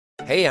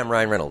Hey, I'm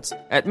Ryan Reynolds.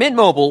 At Mint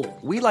Mobile,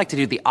 we like to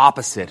do the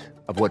opposite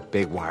of what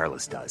Big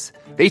Wireless does.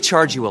 They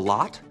charge you a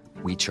lot,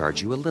 we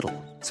charge you a little.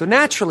 So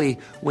naturally,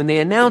 when they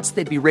announced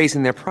they'd be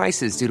raising their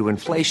prices due to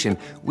inflation,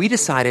 we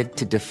decided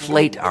to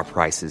deflate our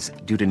prices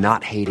due to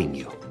not hating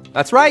you.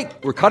 That's right.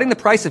 We're cutting the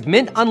price of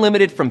Mint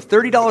Unlimited from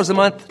 $30 a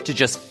month to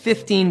just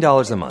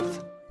 $15 a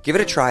month. Give it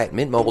a try at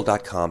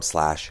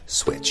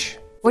mintmobile.com/switch.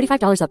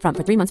 $45 up front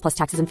for 3 months plus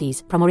taxes and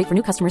fees. Promo rate for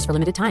new customers for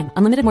limited time.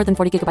 Unlimited more than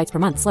 40 gigabytes per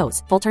month.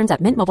 Slows full terms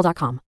at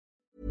mintmobile.com.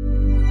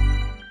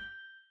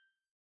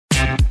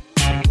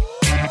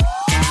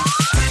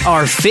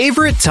 Our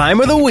favorite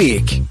time of the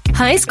week.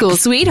 High school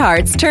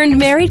sweethearts turned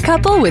married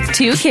couple with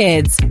 2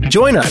 kids.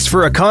 Join us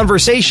for a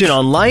conversation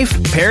on life,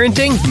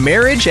 parenting,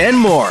 marriage, and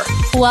more.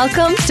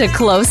 Welcome to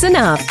Close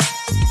Enough.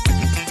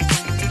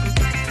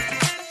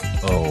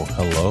 Oh,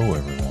 hello,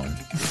 everyone.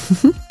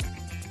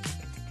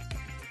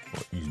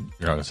 You're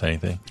not going to say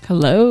anything?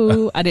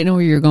 Hello. I didn't know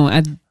where you were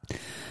going.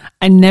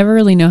 I never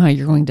really know how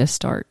you're going to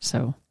start,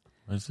 so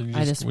We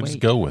just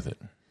go with it.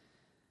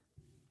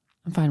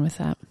 I'm fine with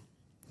that.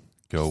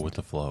 Go with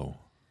the flow.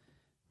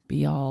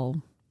 Be all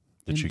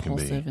That you can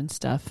be. impulsive and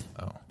stuff.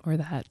 Oh. Or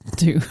that,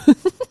 too. I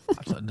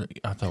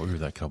thought we were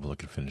that couple that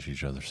could finish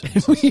each other's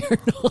sentences. We are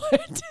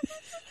not.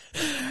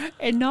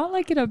 And not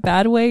like in a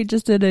bad way,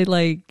 just in a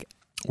like...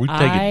 We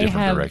take it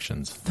different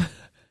directions.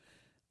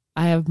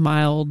 I have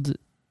mild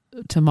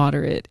to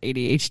moderate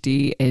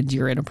ADHD, and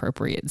you're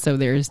inappropriate. So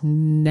there's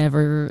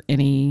never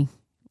any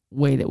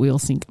way that we'll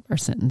sync up our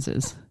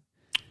sentences.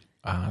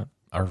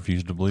 I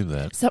refuse to believe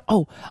that. So,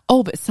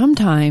 but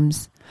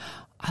sometimes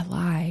I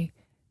lie.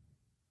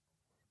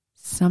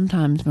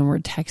 Sometimes when we're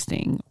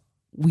texting,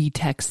 we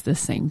text the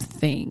same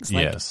things.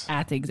 Like Yes.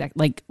 At the exact,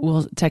 like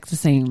we'll text the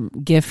same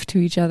GIF to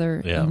each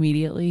other Yeah.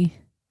 immediately.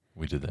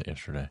 We did that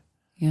yesterday.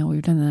 Yeah,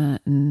 we've done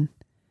that, and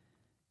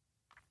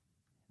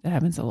that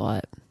happens a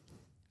lot.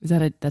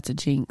 That's a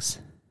jinx.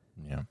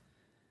 Yeah.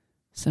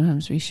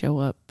 Sometimes we show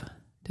up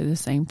to the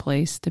same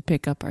place to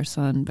pick up our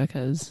son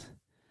because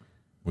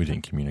We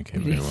didn't communicate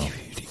we very didn't well.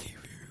 communicate very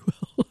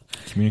well.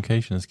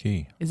 Communication is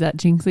key. Is that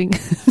jinxing?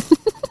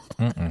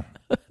 Mm-mm.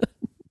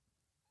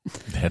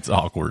 That's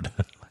awkward.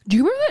 Do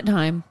you remember that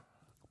time,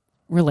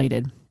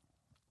 related,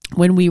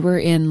 when we were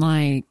in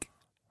like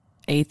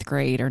 8th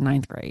grade or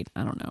 9th grade?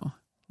 I don't know.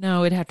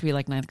 No, it'd have to be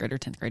like 9th grade or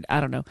 10th grade.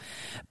 I don't know.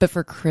 But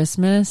for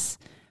Christmas,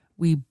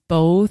 we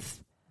both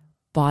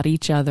bought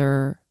each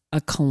other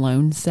a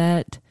cologne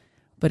set,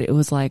 but it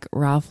was like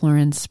Ralph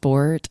Lauren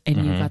Sport,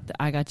 and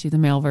I got you the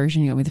male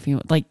version, you got me the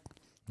female. Like,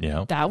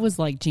 Yeah. that was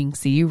like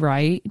jinxy,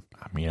 right?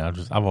 I mean,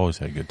 I've always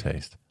had good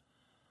taste.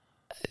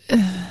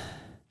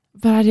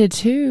 But I did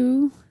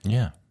too.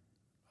 Yeah.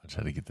 I just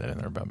had to get that in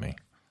there about me.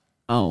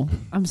 Oh,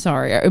 I'm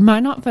sorry. Am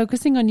I not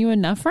focusing on you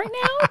enough right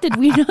now? Did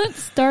we not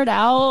start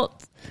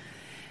out?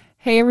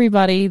 Hey,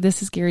 everybody.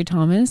 This is Gary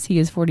Thomas. He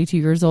is 42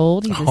 years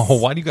old.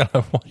 Why do you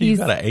gotta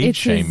age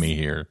shame me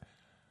here?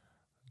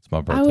 It's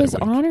my birthday. I was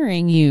week.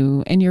 honoring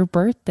you and your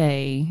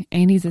birthday,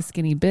 and he's a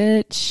skinny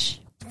bitch.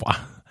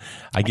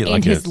 I get And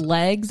like his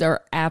legs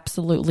are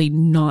absolutely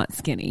not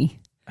skinny.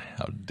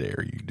 How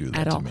dare you do that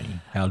At to all. me?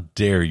 How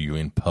dare you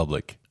in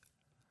public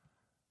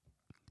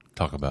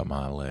talk about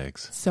my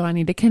legs? So I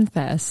need to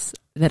confess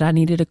that I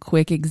needed a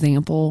quick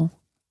example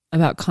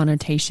about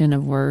connotation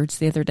of words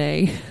the other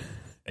day.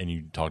 And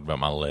you talked about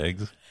my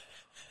legs?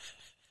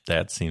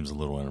 That seems a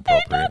little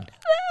inappropriate.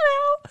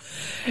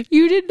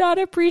 You did not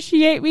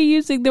appreciate me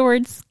using the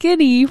word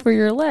skinny for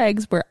your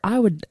legs, where I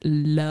would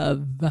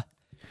love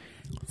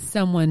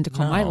someone to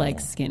call my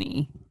legs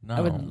skinny. No.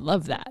 I would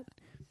love that.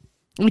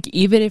 Like,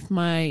 even if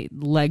my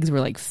legs were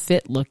like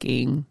fit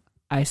looking,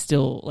 I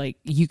still like,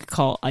 you could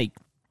call like,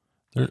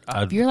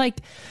 if you're like,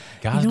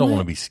 guys you know don't want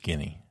what? to be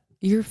skinny.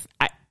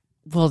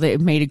 Well, they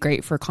made it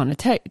great for a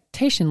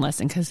connotation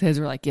lesson, because his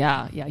were like,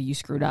 yeah, you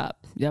screwed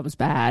up. That was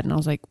bad. And I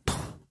was like,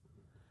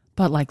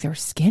 but like, they're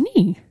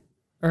skinny.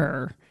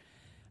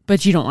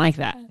 But you don't like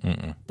that.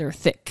 Mm-mm. They're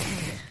thick.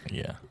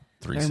 Yeah.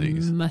 3 They're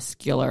C's.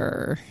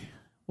 muscular.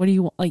 What do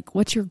you want? Like,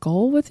 what's your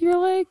goal with your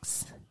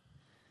legs?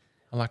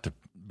 I like to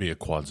be a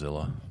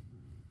quadzilla.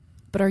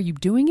 But are you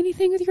doing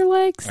anything with your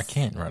legs? I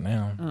can't right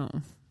now.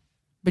 Oh,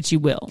 but you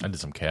will. I did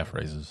some calf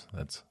raises.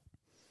 That's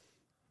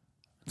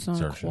It's not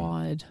exertion. a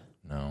quad.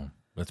 No.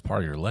 That's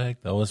part of your leg,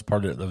 though. It's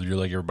part of your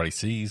leg everybody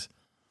sees.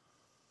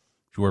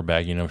 If you wear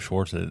baggy enough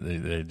shorts,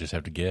 they just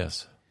have to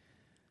guess.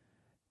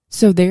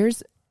 So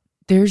there's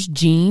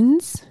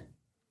jeans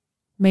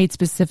made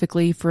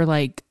specifically for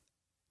like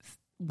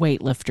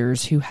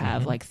weightlifters who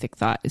have like thick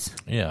thighs.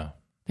 Yeah.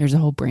 There's a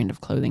whole brand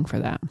of clothing for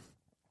that.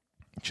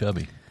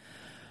 Chubby.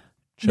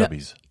 No.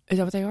 Chubbies. Is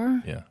that what they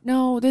are? Yeah.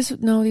 No, these.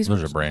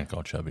 There's a brand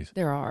called Chubbies.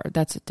 There are.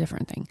 That's a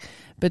different thing.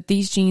 But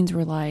these jeans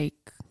were like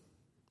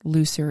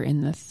looser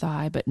in the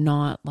thigh, but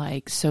not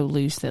like so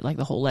loose that like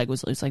the whole leg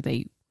was loose. Like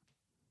they.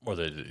 Or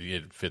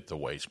it fit the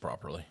waist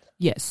properly.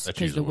 Yes, That's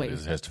because usually the what it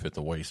waist, is. It has to fit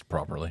the waist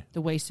properly. the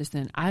waist is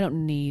thin. I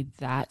don't need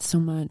that so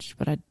much,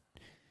 but I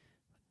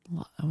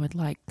would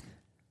like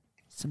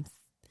some.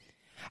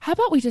 How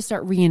about we just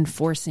start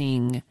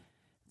reinforcing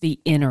the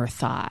inner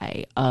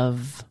thigh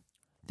of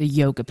the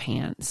yoga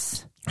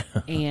pants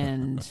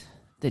and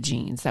the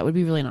jeans. That would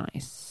be really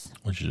nice.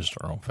 We should just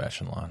start our own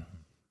fashion line.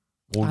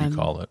 What do you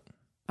call it?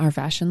 Our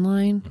fashion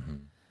line? Mm-hmm.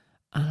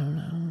 I don't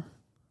know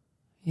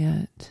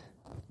yet.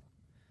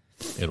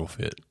 It'll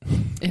fit.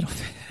 It'll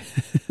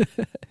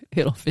fit.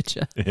 It'll fit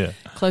you. Yeah.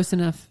 Close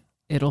enough.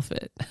 It'll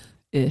fit.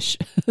 Ish.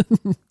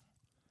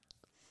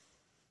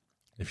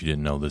 If you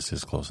didn't know, this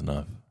is close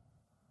enough.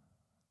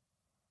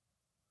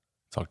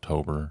 It's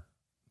October.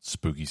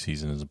 Spooky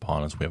season is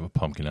upon us. We have a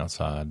pumpkin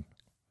outside.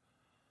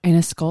 And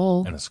a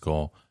skull.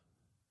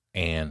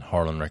 And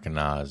Harlan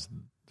recognized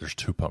there's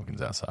 2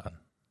 pumpkins outside.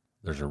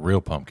 There's a real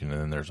pumpkin, and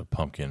then there's a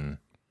pumpkin,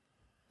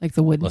 like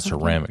the wooden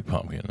ceramic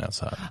pumpkin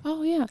outside.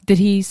 Oh, yeah. Did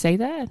he say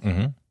that?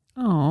 Mm-hmm.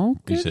 Oh,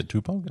 good. He said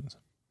 2 pumpkins.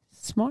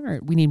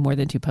 Smart. We need more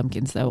than 2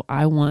 pumpkins, though.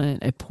 I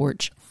want a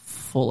porch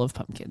full of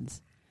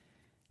pumpkins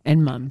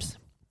and mums.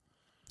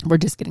 We're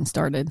just getting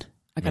started.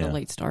 I got a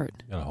late start.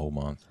 You got a whole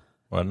month.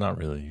 Well, not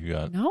really.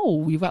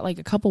 No, you've got like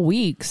a couple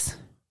weeks.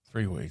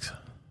 3 weeks.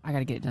 I got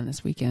to get it done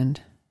this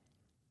weekend.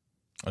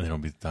 And then it'll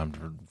be time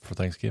for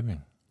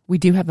Thanksgiving. We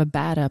do have a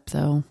bat up,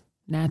 though.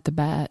 Nat the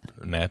Bat.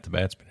 Nat the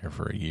Bat's been here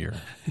for a year.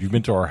 You've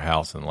been to our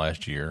house in the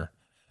last year.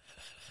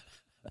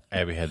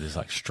 Abby had this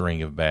like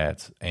string of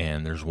bats,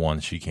 and there's one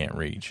she can't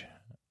reach.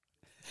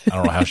 I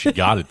don't know how she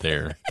got it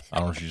there. I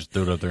don't know if she just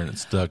threw it up there and it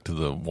stuck to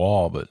the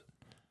wall, but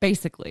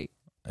basically,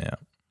 yeah.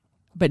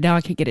 But now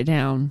I can't get it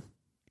down.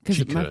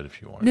 She could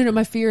if you wanted. No.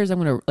 My fear is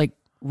I'm going to like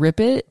rip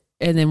it,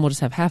 and then we'll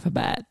just have half a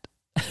bat.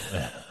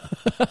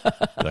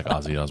 Like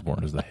Ozzy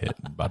Osbourne is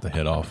about to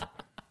head off.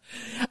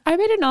 I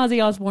made an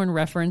Ozzy Osbourne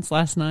reference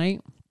last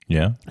night.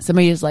 Yeah.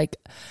 Somebody is like,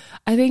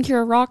 I think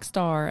you're a rock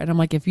star. And I'm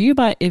like, if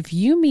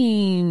you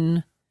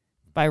mean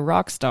by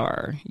rock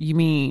star, you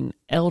mean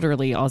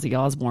elderly Ozzy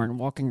Osbourne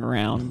walking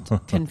around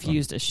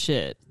confused as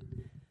shit,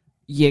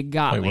 you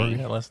got me. Where were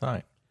you at last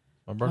night?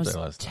 My birthday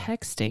last night.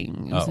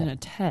 Texting. It was in a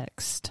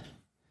text.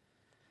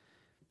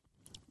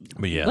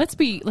 But yeah. Let's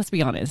be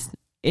honest.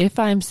 If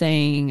I'm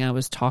saying I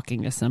was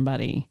talking to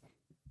somebody,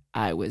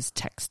 I was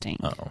texting.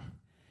 Oh.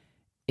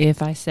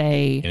 If I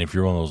say... And if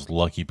you're one of those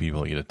lucky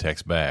people that get a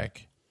text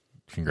back,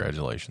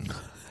 congratulations.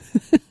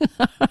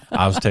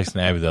 I was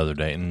texting Abby the other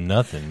day, and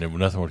nothing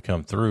would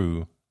come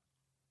through.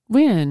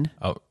 When?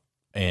 Oh,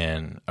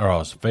 or I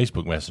was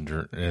Facebook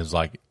Messenger, and it was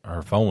like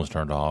her phone was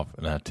turned off,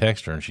 and I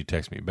texted her, and she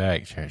texted me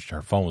back.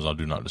 Her phone was on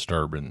Do Not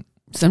Disturb. And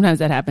sometimes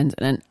that happens,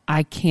 and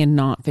I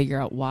cannot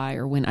figure out why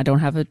or when. I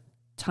don't have a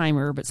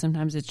timer, but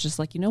sometimes it's just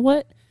like, you know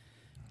what?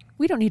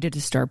 We don't need to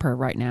disturb her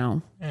right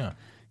now. Yeah.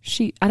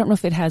 I don't know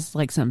if it has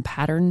like some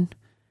pattern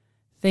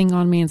thing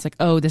on me. It's like,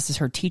 oh, this is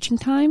her teaching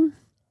time.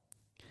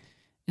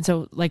 And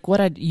so like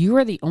you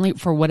are the only,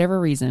 for whatever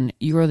reason,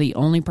 you are the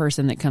only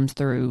person that comes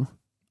through.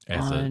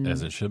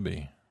 As it should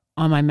be.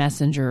 On my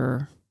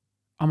messenger,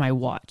 on my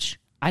watch.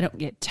 I don't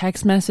get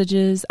text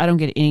messages. I don't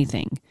get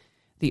anything.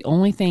 The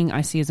only thing I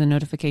see as a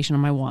notification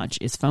on my watch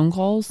is phone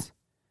calls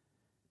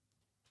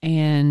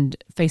and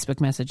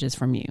Facebook messages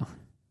from you.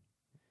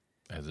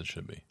 As it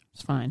should be.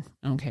 It's fine.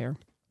 I don't care.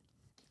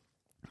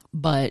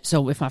 But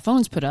so if my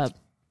phone's put up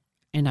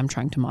and I'm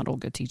trying to model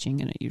good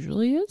teaching, and it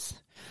usually is,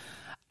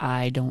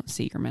 I don't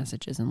see your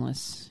messages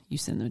unless you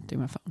send them through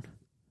my phone.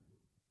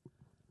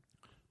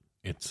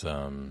 It's,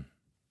 I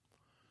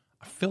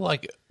feel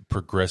like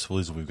progressively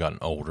as we've gotten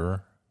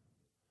older,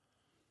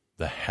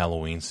 the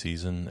Halloween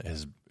season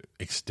has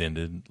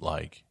extended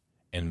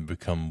and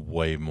become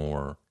way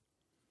more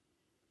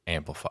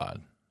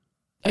amplified.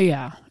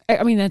 Yeah.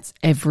 I mean,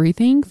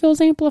 everything feels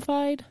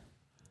amplified.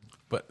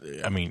 But,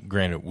 I mean,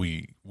 granted,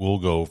 we will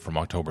go from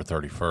October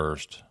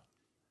 31st,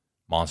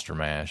 Monster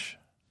Mash,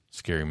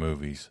 scary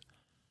movies.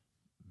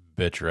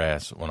 Bet your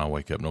ass when I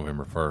wake up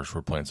November 1st,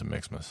 we're playing some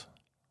Mixmas.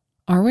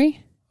 Are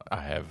we?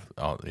 I have.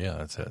 Oh, yeah,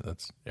 that's it.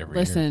 That's every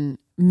year. Listen,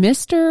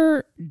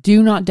 Mr.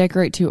 Do Not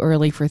Decorate Too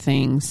Early for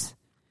Things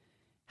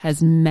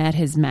has met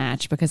his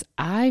match, because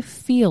I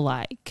feel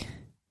like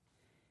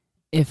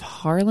if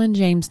Harlan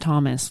James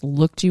Thomas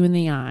looked you in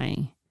the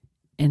eye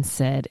and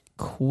said,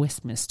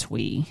 Christmas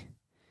tree,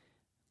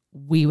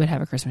 we would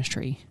have a Christmas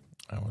tree.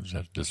 I would just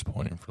have to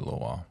disappoint him for a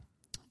little while.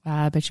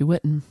 I bet you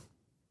wouldn't.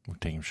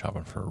 We'd take him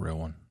shopping for a real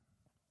one.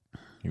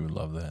 He would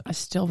love that. I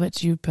still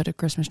bet you put a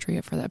Christmas tree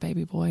up for that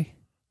baby boy.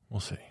 We'll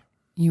see.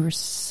 You were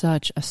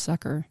such a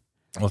sucker.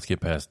 Let's get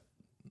past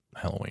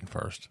Halloween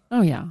first.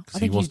 Oh, yeah.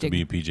 Because he wants to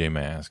be a PJ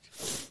Mask.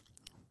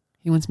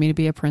 He wants me to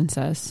be a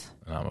princess.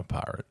 And I'm a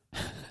pirate.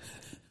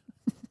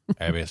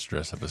 Abby has to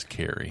dress up as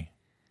Carrie.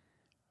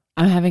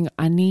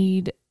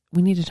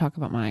 We need to talk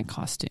about my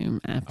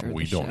costume after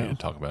We the don't show. need to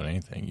talk about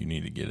anything. You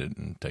need to get it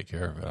and take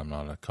care of it. I'm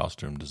not a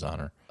costume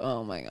designer.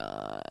 Oh, my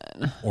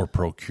God. Or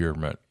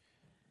procurement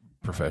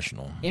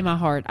professional. In my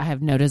heart, I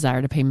have no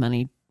desire to pay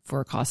money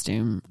for a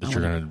costume. That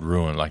you're going to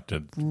ruin.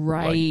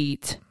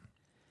 Right.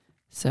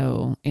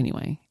 So,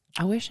 anyway,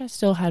 I wish I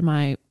still had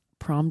my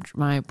prom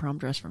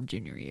dress from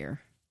junior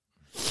year.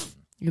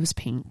 It was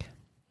pink.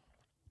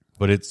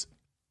 But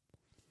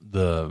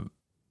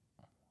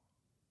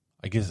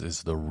I guess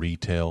it's the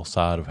retail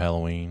side of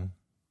Halloween.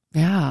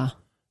 Yeah.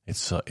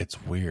 It's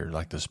weird,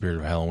 like the Spirit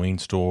of Halloween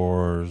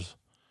stores,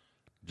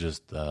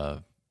 just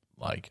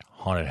like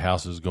haunted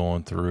houses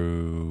going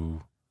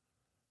through.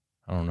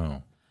 I don't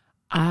know.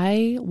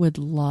 I would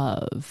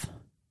love,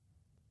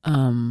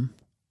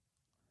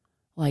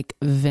 like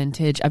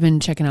vintage. I've been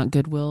checking out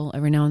Goodwill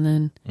every now and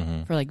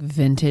then for like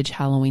vintage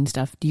Halloween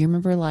stuff. Do you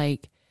remember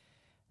like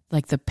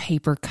the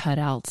paper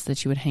cutouts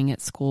that you would hang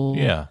at school?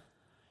 Yeah.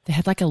 They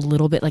had like a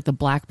little bit, like the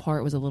black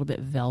part was a little bit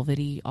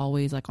velvety,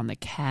 always like on the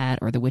cat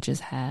or the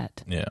witch's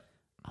hat. Yeah.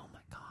 Oh my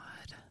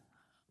God.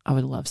 I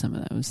would love some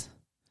of those.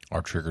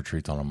 Our trick or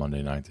treat's on a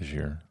Monday night this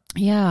year.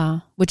 Yeah.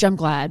 Which I'm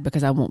glad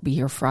because I won't be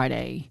here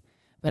Friday.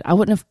 But I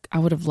would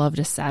have loved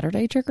a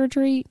Saturday trick or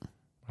treat.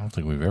 I don't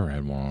think we've ever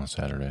had one on a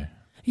Saturday.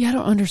 Yeah, I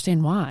don't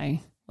understand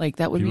why. Like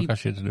that would People be. got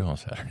shit to do on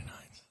Saturday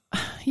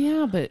nights.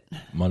 Yeah, but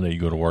Monday you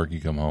go to work,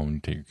 you come home, you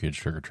take your kids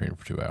trick or treating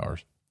for 2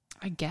 hours.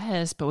 I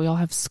guess, but we all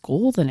have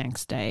school the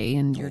next day,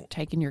 and you're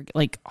taking your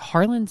like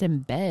Harlan's in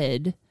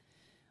bed.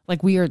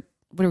 Like we are,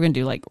 what are we gonna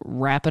do? Like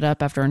wrap it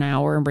up after an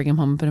hour and bring him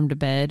home and put him to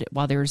bed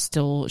while there's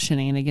still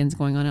shenanigans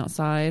going on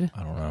outside?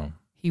 I don't know.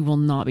 He will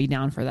not be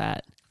down for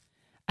that.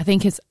 I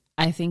think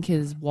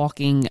his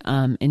walking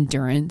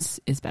endurance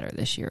is better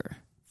this year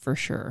for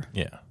sure.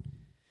 Yeah,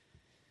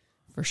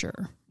 for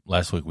sure.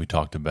 Last week we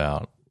talked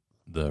about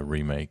the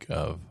remake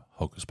of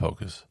Hocus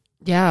Pocus.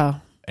 Yeah,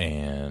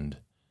 and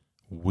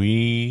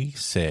we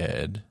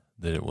said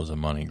that it was a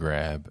money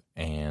grab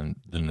and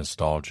the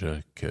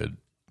nostalgia could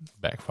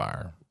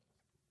backfire.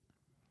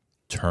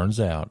 Turns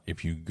out,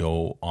 if you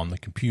go on the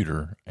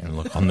computer and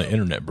look on the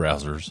internet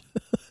browsers,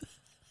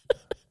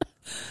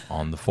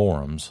 on the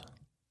forums,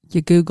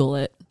 you Google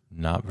it.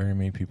 not very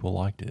many people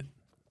liked it.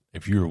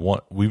 If you're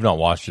one, we've not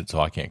watched it, so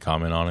I can't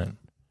comment on it.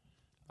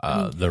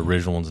 The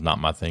original one's not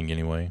my thing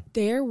anyway.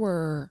 There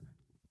were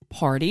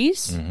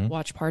parties,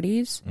 watch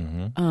parties.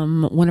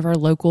 One of our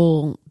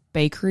local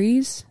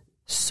bakeries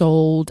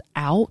sold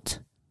out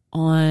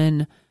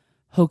on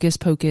Hocus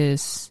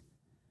Pocus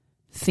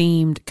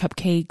themed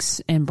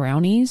cupcakes and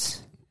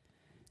brownies.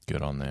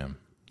 Good on them.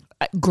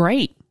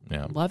 Great.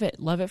 Yeah. Love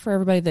it for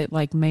everybody that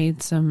like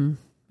made some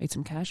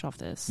cash off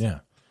this. Yeah.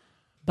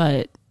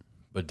 But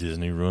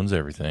Disney ruins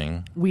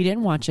everything. we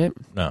didn't watch it.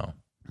 No.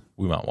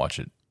 We might watch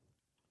it.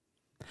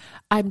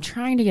 I'm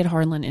trying to get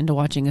Harlan into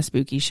watching a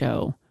spooky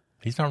show.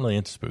 He's not really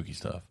into spooky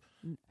stuff.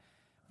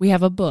 We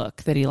have a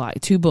book that he likes,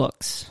 2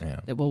 books Yeah.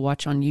 that we'll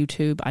watch on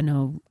YouTube. I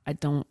know,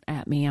 don't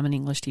at me, I'm an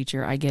English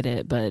teacher. I get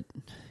it, but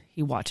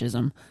he watches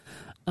them.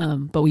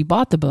 But we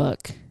bought the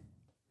book,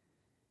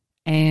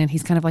 and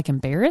he's kind of like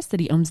embarrassed that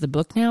he owns the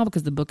book now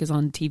because the book is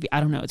on TV.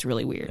 I don't know. It's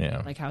really weird,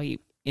 like how he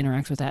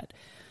interacts with that.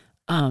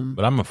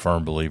 But I'm a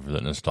firm believer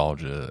that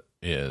nostalgia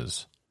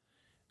is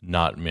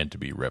not meant to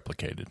be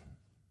replicated.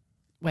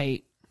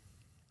 Wait.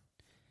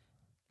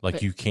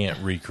 Like you can't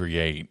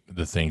recreate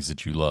the things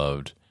that you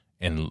loved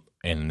and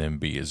then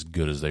be as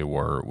good as they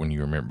were when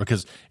you remember.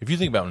 Because if you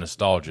think about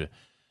nostalgia,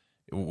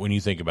 when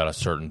you think about a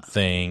certain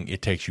thing,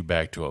 it takes you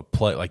back to a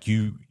play. Like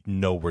you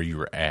know where you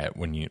were at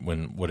when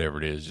whatever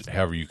it is,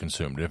 however you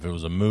consumed it. If it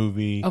was a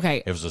movie, Okay.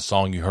 if it was a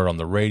song you heard on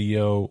the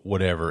radio,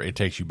 whatever, it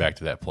takes you back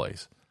to that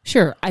place.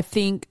 Sure. I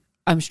think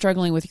I'm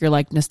struggling with your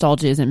like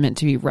nostalgia isn't meant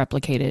to be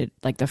replicated,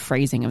 like the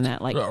phrasing of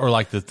that. Like, Or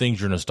like the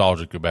things you're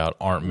nostalgic about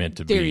aren't meant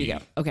to be. there you go.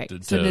 Okay.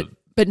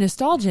 But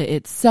nostalgia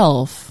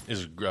itself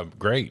is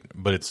great,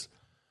 but it's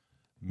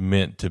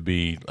meant to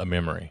be a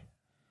memory.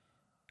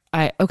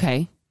 I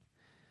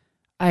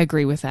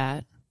agree with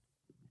that.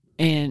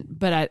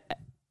 But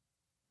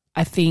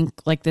I think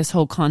like this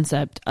whole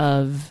concept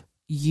of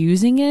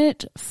using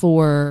it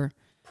for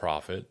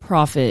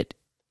profit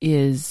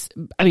is,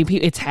 I mean,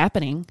 it's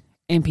happening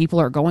and people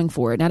are going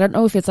for it. And I don't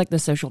know if it's like the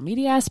social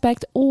media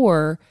aspect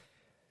or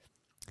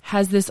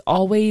has this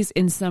always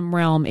in some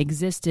realm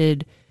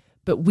existed,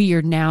 but we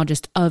are now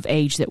just of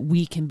age that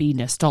we can be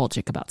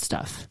nostalgic about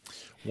stuff.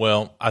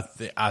 Well,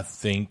 I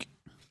think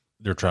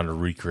they're trying to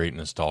recreate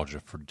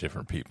nostalgia for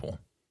different people.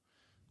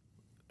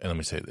 And let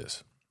me say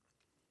this.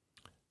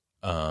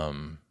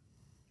 I'm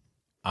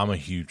a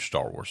huge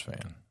Star Wars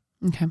fan.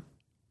 Okay.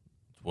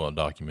 It's well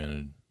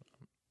documented,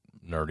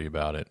 nerdy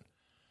about it.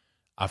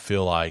 I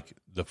feel like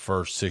the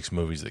first 6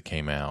 movies that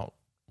came out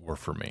were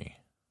for me.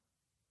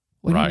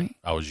 What do you right? mean?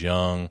 I was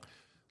young.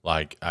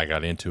 Like, I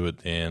got into it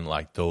then.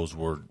 Like,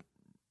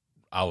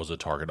 I was a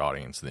target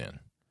audience then.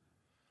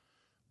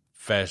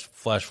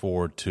 Flash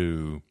forward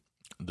to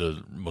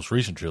the most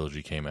recent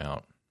trilogy came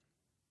out.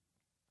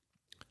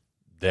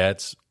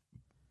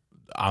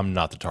 I'm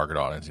not the target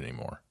audience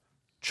anymore.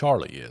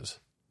 Charlie is.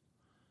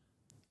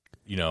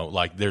 You know,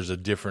 like there's a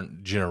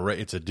different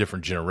it's a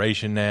different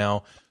generation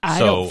now.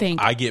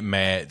 I get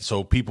mad.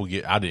 So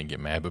I didn't get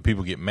mad, but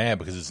people get mad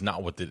because it's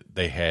not what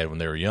they had when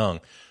they were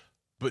young.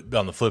 But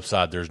on the flip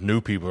side, there's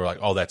new people who are like,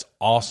 oh, that's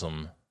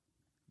awesome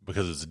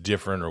because it's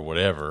different or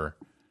whatever.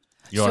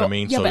 You know what I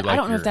mean? Yeah, so but like I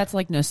don't know if that's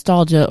like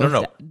nostalgia.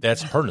 No,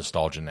 that's her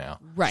nostalgia now.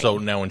 Right. So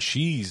now when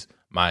she's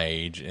my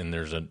age and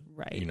there's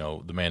Right.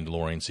 The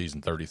Mandalorian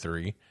season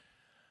 33.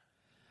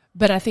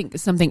 But I think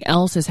something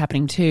else is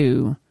happening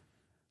too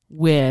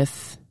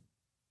with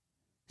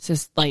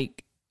just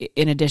like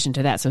in addition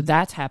to that. So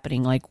that's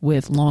happening like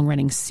with long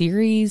running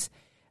series.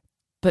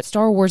 But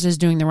Star Wars is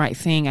doing the right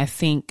thing, I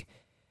think,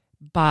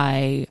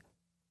 by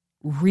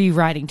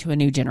rewriting to a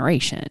new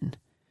generation.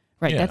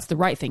 Right? Yeah. That's the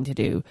right thing to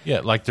do.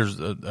 Yeah, like there's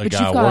a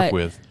guy I work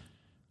with,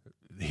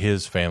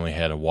 his family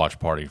had a watch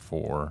party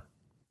for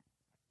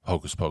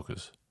Hocus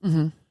Pocus.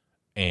 Mm-hmm.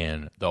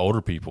 And the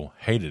older people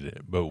hated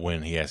it. But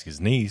when he asked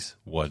his niece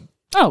what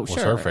was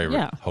sure. her favorite,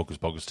 Yeah. Hocus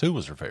Pocus 2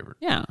 was her favorite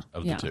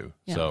of the two.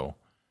 Yeah. So,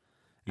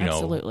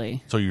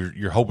 Absolutely. So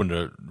you're hoping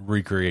to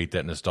recreate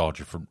that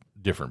nostalgia for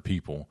different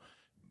people,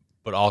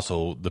 but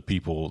also the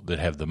people that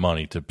have the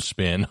money to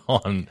spend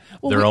on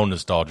their own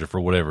nostalgia for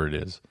whatever it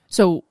is.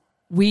 So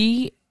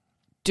we,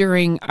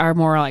 during our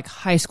more like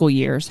high school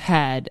years,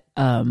 had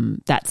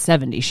that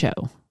 70s show,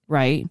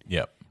 right?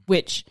 Yep.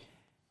 Which,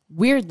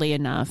 weirdly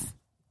enough,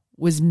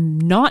 was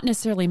not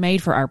necessarily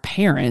made for our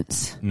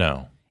parents.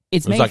 No.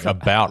 It's It was made like for,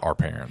 about our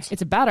parents.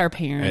 It's about our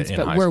parents, In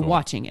but high we're school.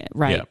 watching it,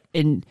 right? Yep.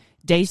 And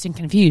Dazed and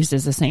Confused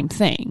is the same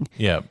thing.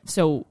 Yeah.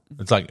 So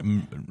It's like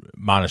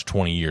minus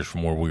 20 years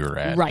from where we were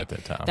at right,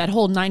 that time. that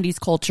whole 90s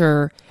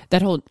culture,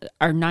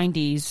 our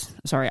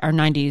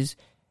 90s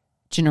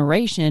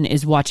generation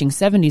is watching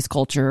 70s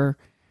culture,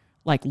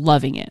 like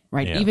loving it,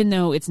 right? Yeah. Even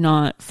though it's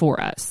not for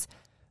us.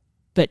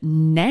 But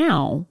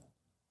now,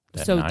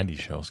 that so 90s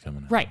show's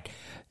coming out. right.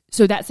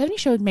 So that 70s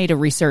show made a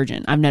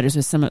resurgence. I've noticed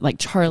with some, like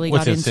Charlie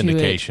What's got in into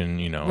syndication,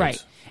 it.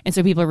 Right. And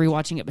so people are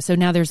rewatching it. But so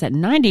now there's that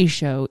 90s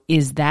show.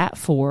 Is that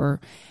for,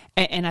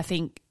 and I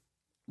think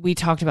we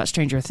talked about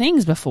Stranger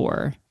Things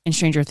before, and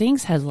Stranger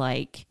Things has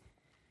like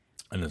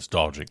a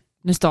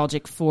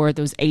nostalgic for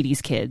those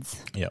 80s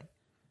kids. Yep.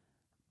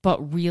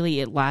 But really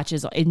it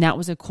latches, and that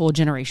was a cool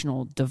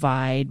generational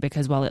divide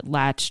because while it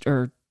latched,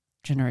 or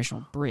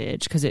generational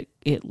bridge, because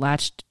it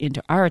latched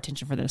into our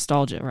attention for the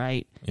nostalgia,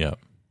 right? Yep.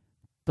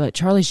 But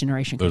Charlie's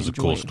generation There's a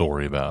enjoy cool it.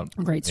 story about.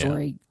 Great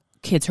story.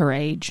 Kids her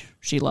age,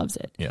 she loves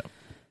it. Yeah.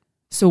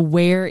 So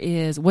what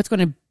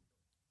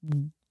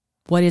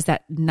is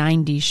that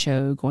 90s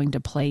show going to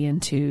play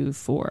into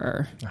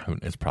for?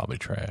 It's probably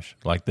trash.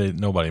 Like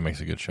nobody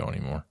makes a good show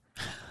anymore.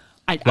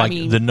 I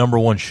mean, the number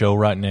one show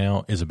right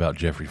now is about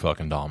Jeffrey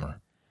fucking Dahmer.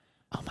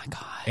 oh my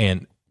God.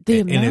 And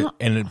The and amount-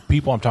 the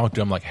people I'm talking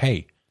to, I'm like,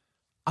 hey,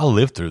 I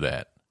lived through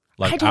that.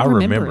 Like I don't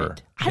remember remember.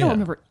 it. I don't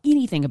remember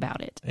anything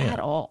about it Yeah. at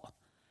all.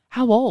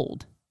 How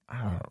old?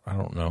 I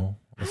don't know.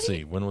 Let's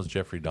see. When was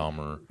Jeffrey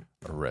Dahmer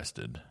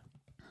arrested?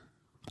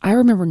 I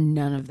remember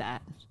none of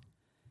that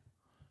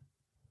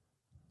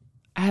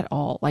at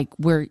all. Like,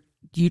 where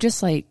you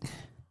just like,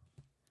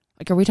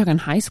 are we talking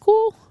high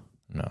school?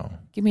 No.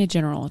 Give me a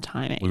general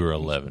time. We were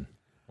 11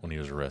 when he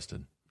was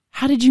arrested.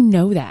 How did you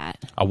know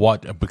that? I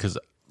watched because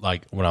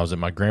like when I was at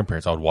my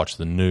grandparents, I would watch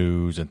the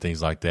news and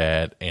things like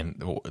that,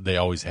 and they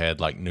always had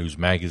like news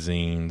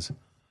magazines.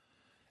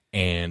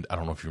 And I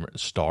don't know if you remember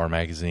Star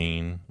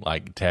magazine,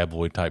 like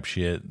tabloid type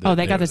shit. Oh,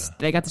 they got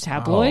the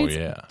tabloids. Oh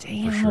yeah,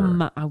 Damn, for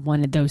sure. I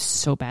wanted those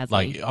so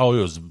badly. Like it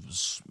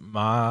was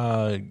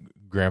my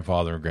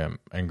grandfather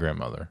and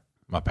grandmother,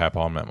 my papa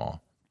and my mom.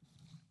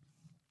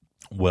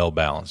 Well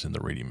balanced in the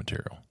reading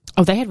material.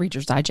 Oh, they had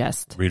Reader's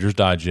Digest. Reader's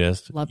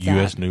Digest, Love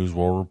U.S. that. News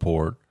World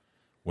Report.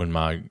 When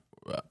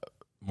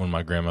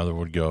my grandmother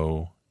would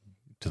go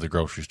to the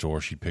grocery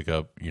store, she'd pick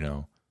up,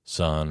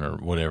 Sun or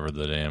whatever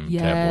the damn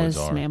tabloids Yes,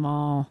 are.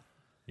 Mamaw.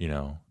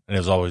 And it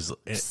was always.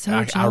 So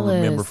I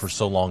remember jealous. for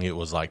so long it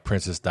was like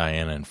Princess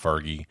Diana and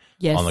Fergie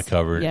Yes, on the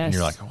cover, yes. and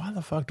you're like, why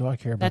the fuck do I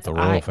care about That's- the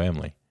royal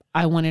family?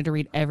 I wanted to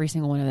read every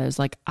single one of those.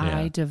 Like,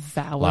 I Yeah.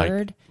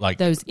 devoured Like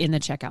those in the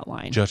checkout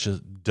line.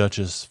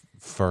 Duchess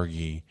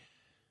Fergie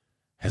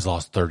has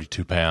lost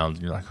 32 pounds.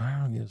 And you're like, I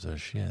don't give a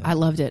shit. I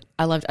loved it.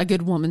 I loved A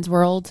Good Woman's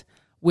World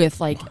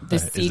with like the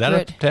Is secret. that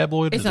a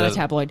tabloid? It's Is not a that-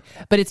 tabloid,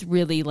 but it's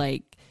really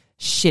like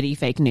shitty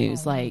fake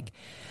news. Like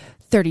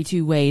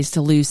 32 ways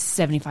to lose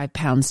 75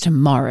 pounds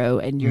tomorrow,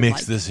 and you're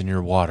Mix like, this in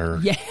your water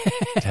yeah.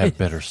 to have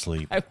better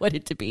sleep. I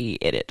wanted to be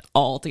in it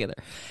all together.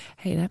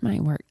 Hey, that might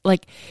work.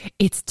 Like,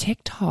 it's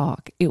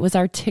TikTok. It was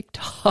our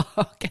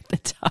TikTok at the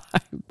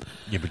time.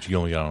 Yeah, but you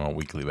only got it on a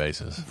weekly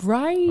basis.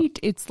 Right?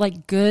 It's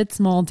like good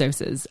small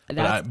doses. But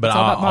That's, I it's all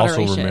about also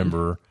moderation.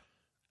 remember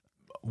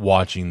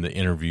watching the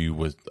interview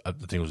with, I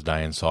think it was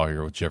Diane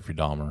Sawyer with Jeffrey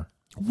Dahmer.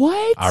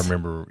 What? I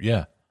remember,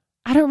 yeah.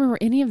 I don't remember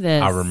any of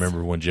this. I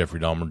remember when Jeffrey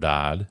Dahmer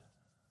died,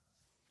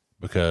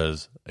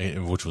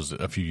 which was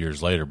a few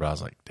years later, but I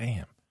was like,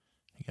 damn,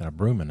 he got a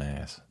broom in the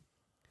ass.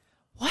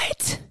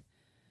 What?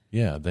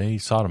 Yeah, they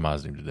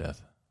sodomized him to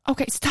death.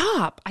 Okay,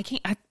 stop. I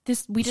can't.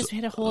 We just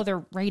hit a whole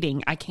other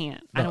rating. I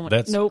can't. I don't want.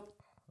 that's- Nope.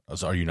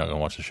 So are you not going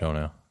to watch the show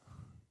now?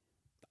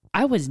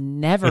 I was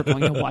never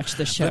going to watch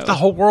the show. The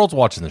whole world's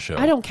watching the show.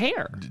 I don't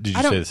care. Did you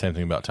I don't- say the same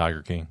thing about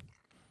Tiger King?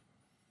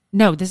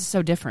 No, this is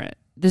so different.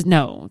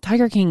 No,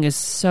 Tiger King is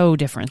so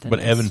different than But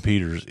this. Evan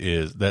Peters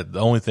is that the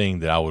only thing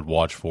that I would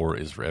watch for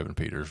is for Evan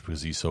Peters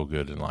because he's so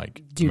good in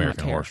like Do not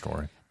American care. Horror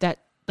Story.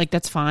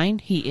 That's fine.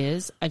 He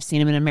is. I've seen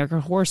him in American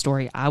Horror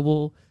Story. I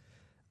will.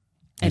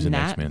 He's and in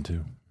that X-Men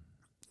too.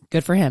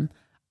 Good for him.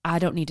 I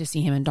don't need to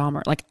see him in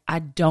Dahmer. Like, I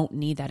don't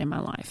need that in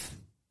my life.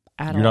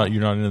 At You're all.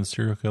 not into the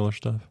serial killer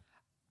stuff?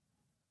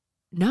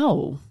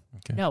 No.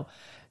 Okay. No.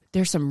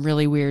 There's some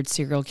really weird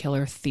serial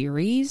killer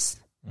theories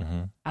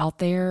out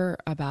there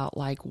about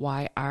like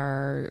why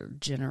our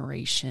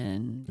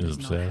generation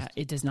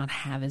does not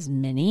have as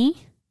many.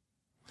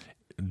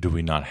 Do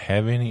we not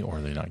have any, or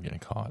are they not getting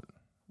caught?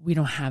 We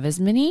don't have as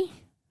many.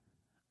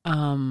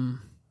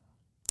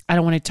 I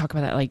don't want to talk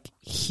about that like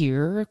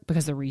here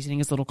because the reasoning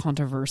is a little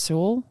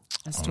controversial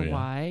as to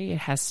why. It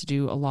has to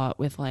do a lot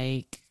with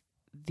like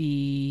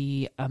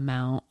the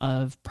amount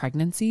of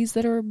pregnancies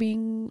that are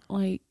being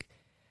like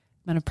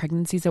amount of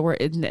pregnancies that were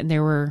in, and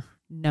there were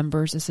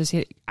numbers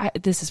associated.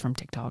 This is from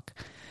TikTok.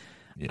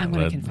 Yeah, I'm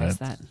going to confess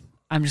that.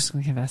 I'm just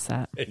going to confess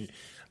that.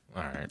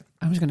 All right.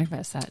 I'm just going to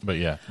confess that. But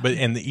yeah,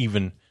 and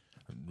even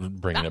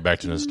bringing it back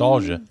to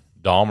nostalgia,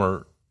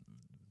 Dahmer,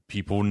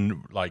 people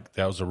like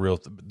that was a real.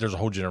 There's a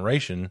whole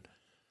generation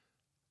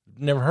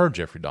never heard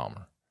Jeffrey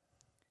Dahmer.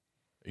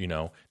 You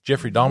know,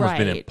 Jeffrey Dahmer's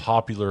been in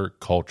popular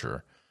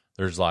culture.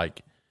 There's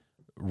like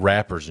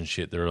rappers and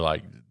shit that are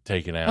like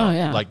taken out. Oh,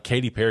 yeah. Like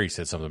Katy Perry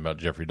said something about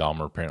Jeffrey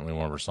Dahmer apparently in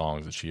one of her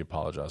songs that she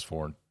apologized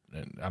for,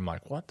 and I'm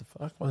like, what the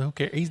fuck? Well, who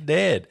cares? He's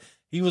dead.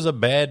 He was a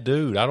bad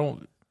dude. I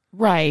don't.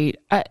 Right.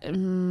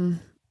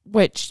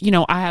 Which, you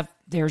know,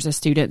 there's a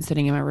student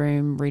sitting in my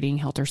room reading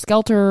Helter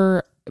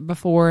Skelter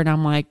before, and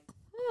I'm like,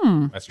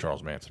 That's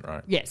Charles Manson,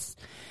 right? Yes.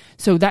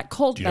 So that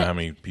cult. Do you know how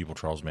many people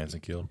Charles Manson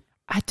killed?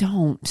 I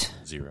don't.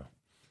 0.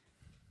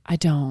 I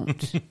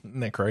don't. Isn't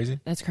that crazy?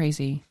 That's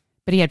crazy.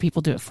 But he had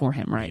people do it for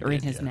him, right? Or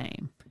in his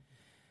name.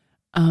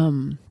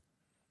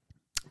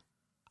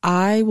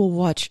 I will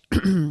watch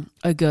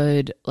a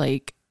good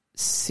like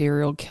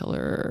serial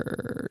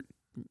killer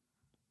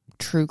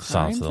true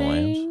crime Silence of the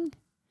thing.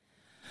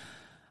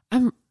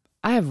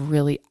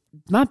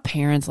 My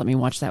parents let me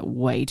watch that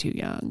way too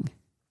young.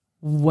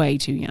 Way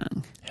too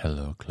young.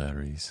 Hello,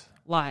 Clarice.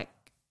 Like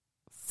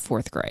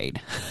 4th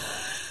grade.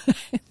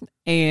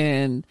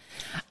 And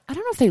I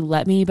don't know if they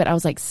let me, but I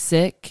was like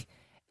sick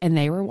and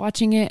they were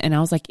watching it and I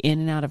was like in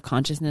and out of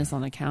consciousness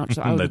on the couch.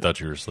 So I They thought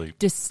you were asleep.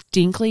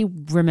 Distinctly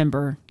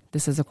remember,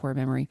 this is a core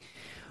memory,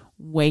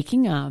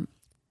 waking up,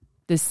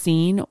 the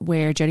scene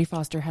where Jodie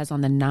Foster has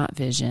on the night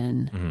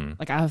vision.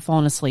 Like, I have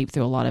fallen asleep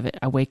through a lot of it.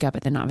 I wake up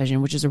at the night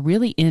vision, which is a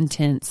really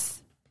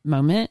intense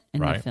moment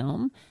in the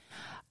film.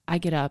 I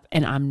get up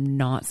and I'm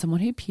not someone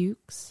who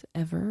pukes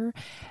ever.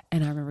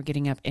 And I remember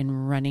getting up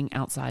and running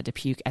outside to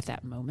puke at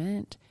that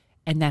moment.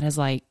 And that is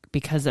like,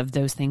 because of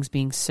those things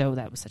being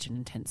that was such an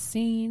intense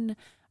scene.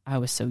 I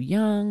was so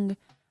young.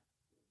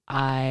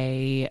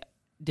 I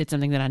did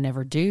something that I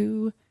never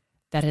do.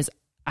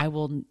 I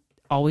will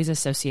always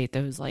associate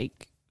those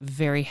like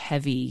very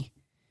heavy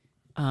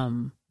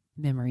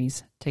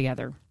memories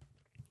together.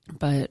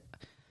 But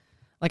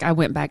like I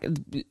went back,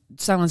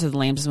 Silence of the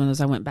Lambs is one of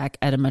those I went back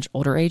at a much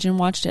older age and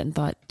watched it and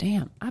thought,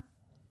 damn, I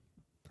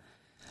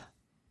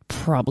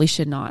probably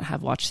should not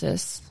have watched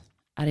this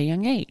at a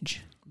young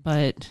age.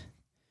 But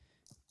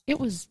it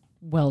was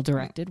well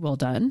directed, well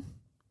done.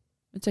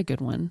 It's a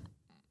good one.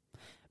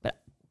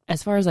 But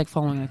as far as like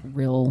following like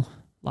real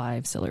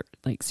live serial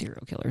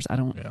killers, I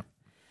don't. Yeah.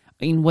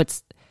 I mean,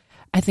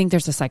 I think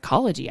there's a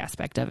psychology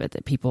aspect of it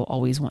that people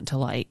always want to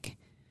like.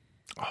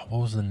 Oh,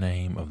 what was the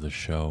name of the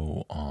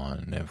show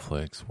on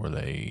Netflix where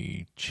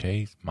they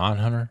chased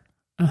Mindhunter?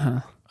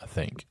 I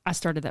think I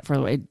started that for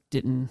the way it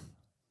didn't.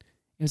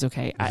 It was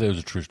okay. It was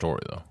a true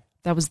story though.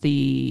 That was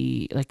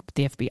the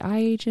FBI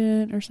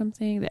agent or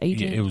something. The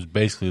agent. Yeah, it was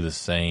basically the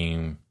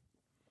same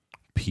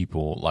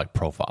people, like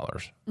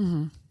profilers.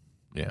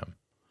 Yeah,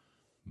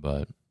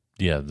 but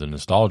yeah, the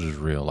nostalgia is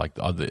real. Like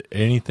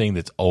anything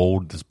that's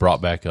old that's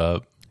brought back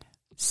up.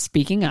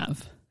 Speaking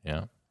of,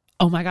 yeah.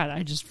 Oh my God!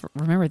 I just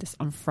remember this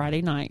on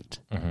Friday night.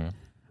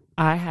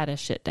 I had a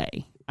shit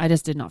day. I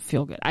just did not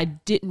feel good. I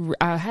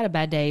had a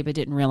bad day, but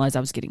didn't realize I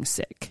was getting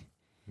sick.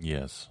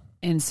 Yes.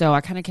 And so I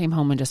kind of came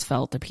home and just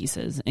fell to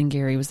pieces. And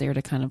Gary was there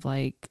to kind of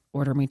like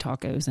order me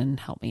tacos and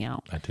help me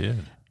out. I did.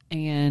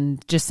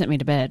 And just sent me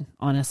to bed,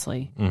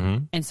 honestly.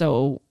 And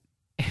so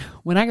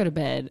when I go to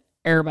bed,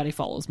 everybody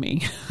follows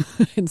me.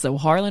 And so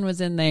Harlan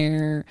was in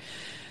there.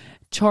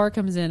 Char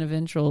comes in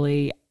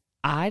eventually.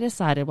 I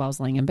decided while I was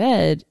laying in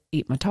bed,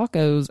 eat my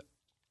tacos,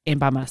 and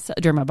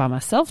during my by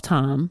myself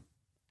time,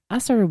 I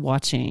started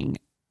watching.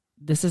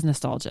 This is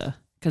nostalgia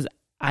because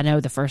I know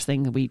the first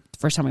time we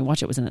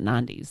watched it was in the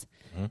 90s.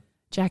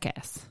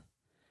 Jackass.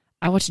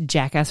 I watched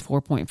Jackass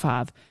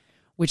 4.5,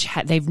 which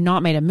they've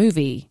not made a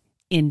movie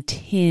in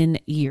 10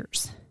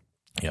 years.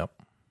 Yep.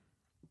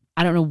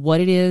 I don't know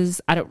what it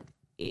is. I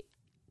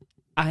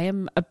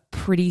am a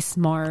pretty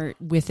smart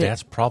with it.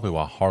 That's probably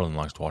why Harlan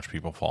likes to watch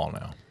people fall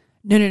now.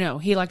 No.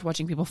 He liked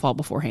watching people fall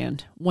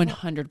beforehand.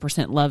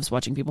 100% loves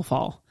watching people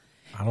fall.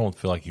 I don't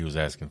feel like he was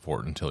asking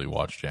for it until he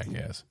watched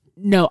Jackass.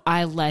 No,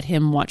 I let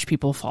him watch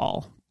people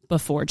fall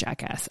before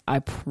Jackass. I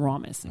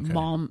promise. Okay.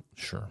 Mom.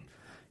 Sure.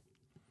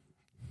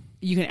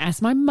 You can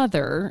ask my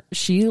mother.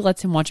 She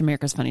lets him watch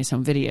America's Funniest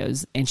Home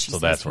Videos, and she so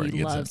says that's where he he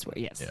gets loves it.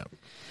 Yes. Yeah.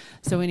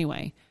 So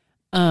anyway,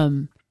 I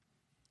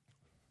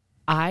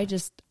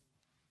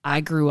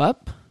grew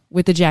up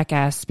with the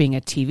Jackass being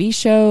a TV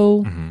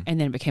show, and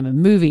then it became a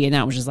movie, and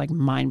that was just like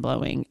mind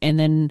blowing. And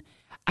then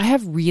I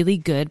have really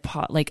good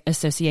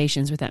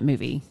associations with that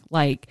movie,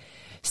 like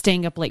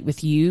staying up late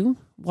with you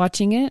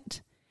watching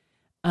it,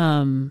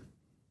 when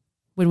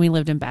we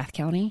lived in Bath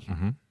County,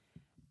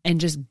 and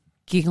just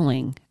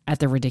giggling at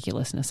the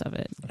ridiculousness of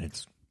it.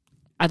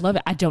 I love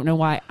it. I don't know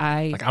why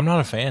I'm not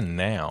a fan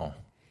now.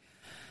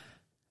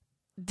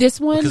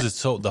 This one, because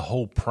it's the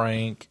whole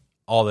prank,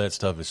 all that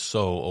stuff is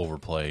so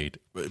overplayed.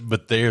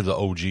 But they're the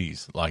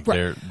OGs, like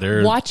they're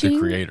watching the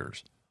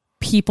creators.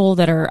 People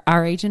that are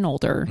our age and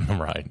older,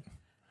 right?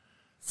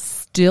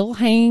 Still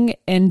hang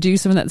and do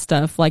some of that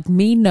stuff. Like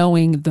me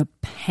knowing the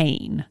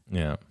pain,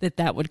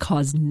 that would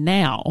cause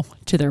now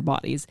to their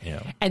bodies,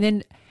 and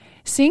then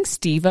seeing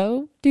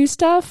Steve-O do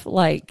stuff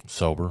like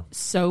sober.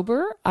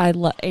 I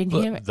love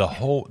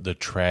the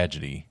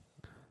tragedy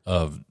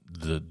of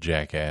the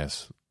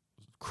Jackass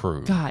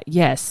crew. God,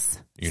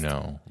 yes.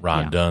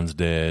 Ron Dunn's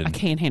dead. I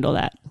can't handle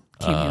that.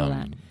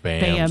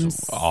 Bam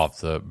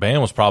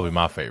was probably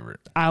my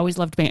favorite. I always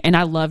loved Bam, and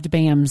I loved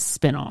Bam's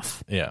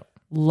spinoff. Yeah,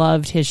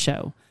 loved his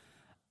show.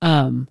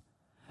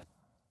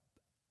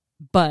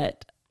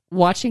 But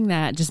watching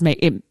that just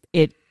made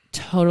it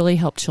totally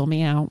helped chill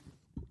me out.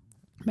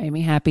 Made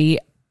me happy.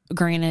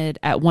 Granted,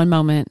 at one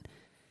moment,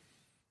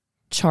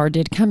 Char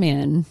did come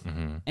in,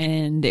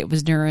 and it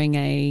was during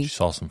she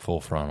saw some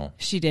Full Frontal.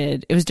 She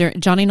did. It was during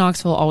Johnny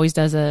Knoxville always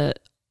does a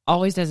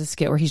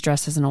skit where he's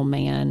dressed as an old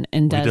man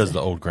and he does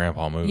the old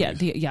grandpa movies.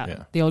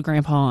 The old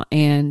grandpa,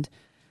 and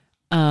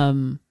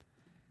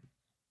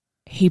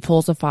he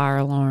pulls a fire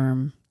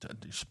alarm.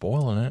 You're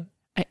spoiling it.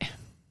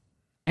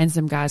 And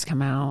some guys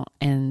come out,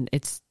 and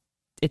it's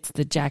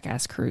the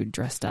Jackass crew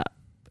dressed up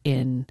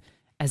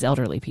as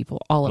elderly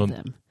people, all of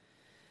them,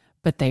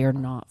 but they are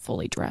not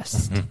fully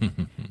dressed.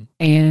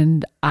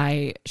 And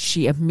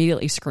she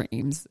immediately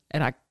screams,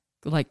 and I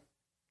like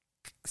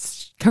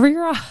cover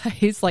your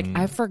eyes. Like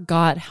I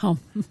forgot how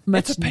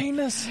much it's a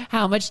penis.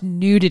 How much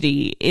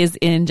nudity is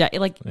in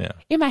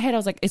in my head. I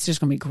was like, it's just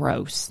gonna be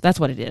gross. That's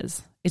what it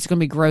is. It's gonna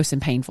be gross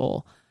and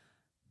painful.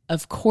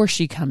 Of course,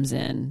 she comes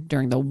in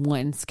during the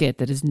one skit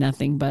that is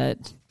nothing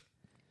but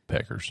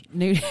peckers.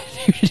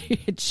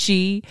 Nudity.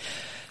 She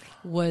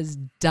was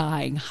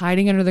dying,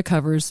 hiding under the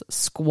covers,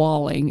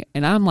 squalling,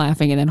 and I'm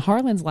laughing, and then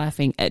Harlan's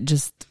laughing at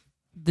just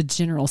the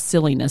general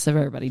silliness of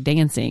everybody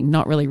dancing,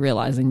 not really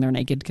realizing they're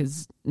naked,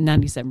 because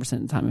 97%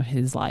 of the time of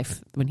his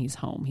life when he's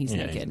home, he's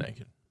naked. He's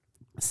naked.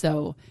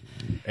 So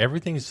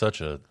everything is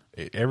a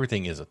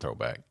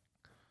throwback.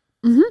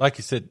 Like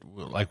you said,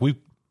 like we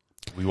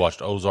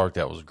watched Ozark,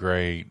 that was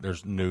great.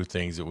 There's new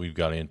things that we've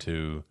got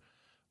into,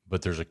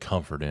 but there's a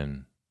comfort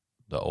in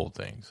the old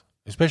things,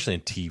 especially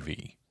in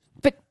TV.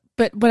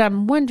 But what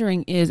I'm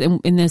wondering is,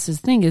 and this is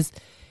the thing,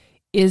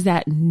 is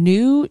that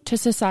new to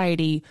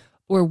society,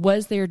 or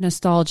was there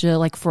nostalgia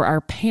like for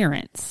our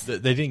parents? They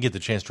didn't get the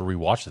chance to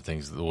rewatch the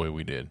things the way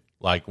we did.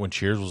 Like when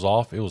Cheers was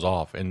off, it was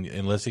off. And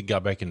unless it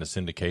got back into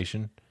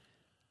syndication,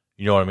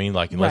 you know what I mean?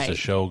 Like unless the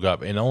show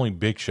and only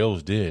big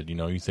shows did,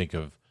 you think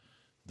of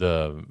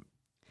the...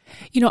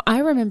 I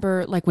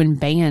remember like when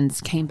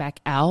bands came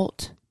back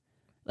out,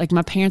 like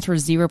my parents were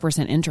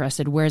 0%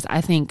 interested, whereas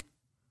I think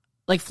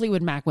like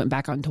Fleetwood Mac went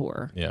back on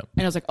tour. Yeah.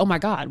 And I was like, oh my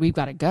God, we've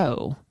got to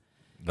go.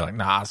 They're like,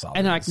 nah, I saw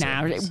and they're like,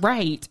 nah,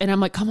 right. And I'm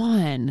like, come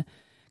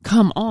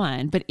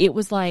on. But it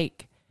was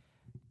like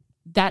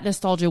that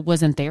nostalgia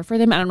wasn't there for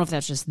them. I don't know if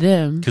that's just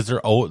them. Because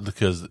they're old,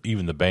 because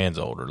even the band's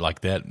older.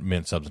 Like that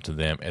meant something to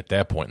them at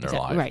that point in their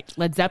life. Right.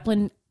 Led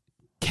Zeppelin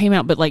came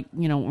out, but like,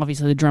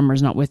 obviously the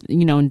drummer's not with,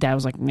 and Dad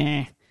was like,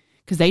 nah.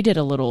 Because they did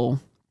a little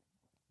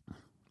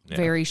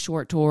very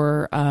short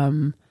tour.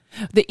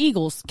 The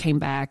Eagles came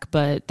back,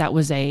 but that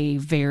was a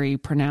very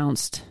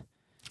pronounced.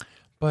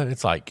 But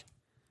it's like,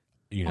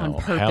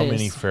 how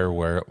many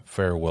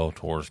farewell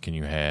tours can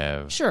you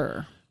have?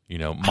 Sure.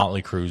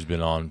 Motley Crue's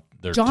been on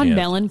their John 10th.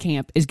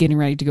 Mellencamp is getting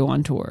ready to go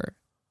on tour.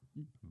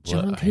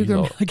 John Cougar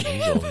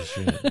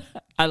Mellencamp.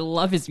 I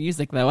love his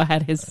music though. I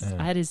had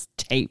his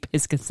tape,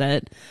 his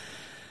cassette.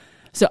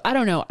 So I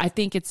don't know. I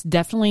think it's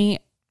definitely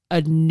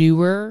a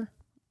newer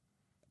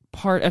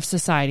part of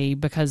society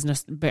because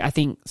I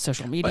think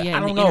social media. But I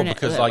don't know internet,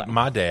 because like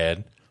my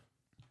dad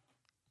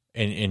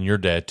and your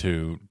dad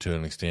too, to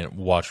an extent,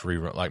 watched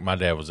rerun. Like my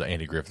dad was an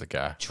Andy Griffith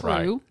guy.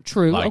 True.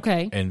 Like,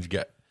 okay.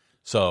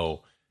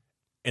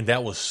 And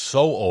that was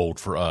so old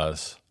for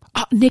us.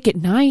 Nick at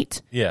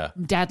Night. Yeah.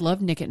 Dad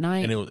loved Nick at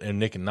Night. And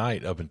Nick at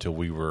Night up until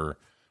we were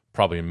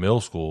probably in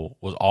middle school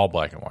was all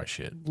black and white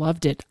shit.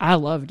 Loved it. I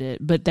loved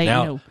it. But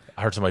I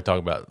heard somebody talk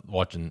about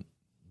watching.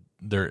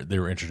 They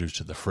were introduced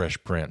to the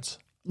Fresh Prince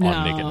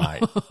on Nick at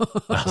Night.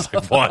 I was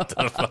like, what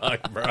the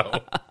fuck, bro?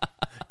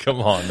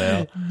 Come on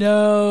now.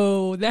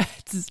 No,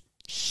 that's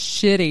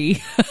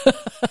shitty.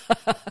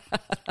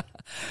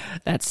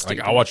 That's stupid.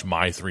 Like I watched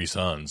My Three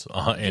Sons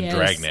and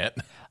Dragnet.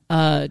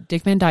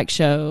 Dick Van Dyke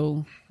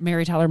Show,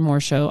 Mary Tyler Moore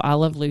Show, I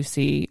Love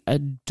Lucy,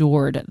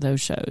 adored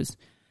those shows.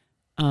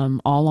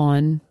 All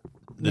on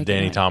The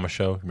Danny Thomas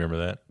Show.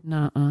 Remember that?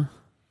 Nuh-uh.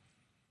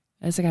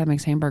 That's the guy that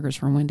makes hamburgers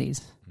from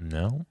Wendy's.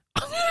 No,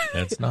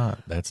 that's not.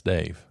 That's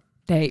Dave.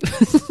 Dave.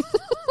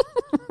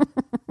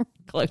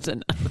 Close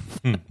enough.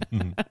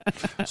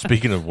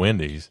 Speaking of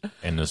Wendy's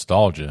and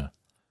nostalgia,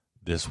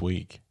 this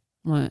week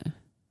What?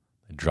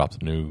 they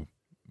dropped a new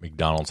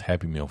McDonald's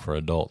Happy Meal for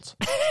adults.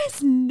 It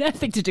has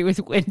nothing to do with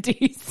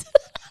Wendy's.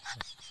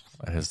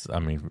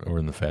 We're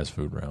in the fast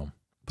food realm.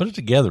 Put it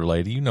together,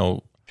 lady. You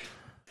know.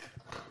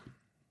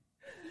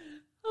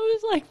 I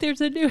was like,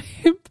 there's a new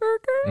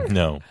hamburger?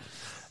 No.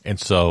 And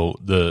so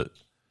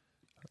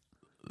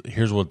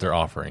here's what they're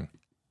offering.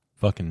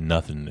 Fucking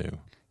nothing new.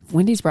 If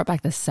Wendy's brought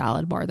back the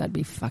salad bar, that'd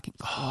be fucking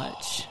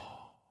clutch.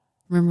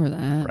 Remember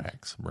that?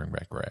 Racks. Bring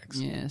back racks.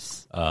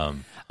 Yes.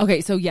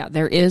 Okay, so yeah,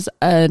 there is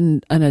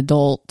an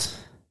adult.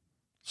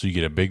 So you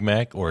get a Big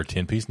Mac or a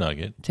 10-piece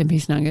nugget.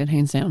 10-piece nugget,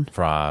 hands down.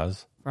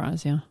 Fries.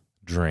 Fries, yeah.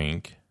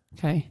 Drink.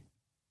 Okay.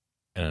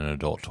 And an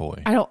adult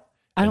toy. I don't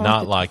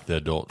not like the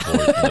adult toys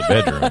in the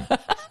bedroom.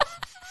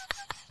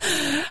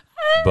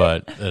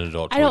 But an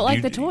adult toy. I don't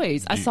like the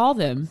toys. I saw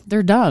them.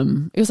 They're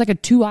dumb. It was like a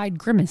two-eyed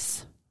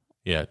Grimace.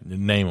 Yeah,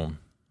 name them.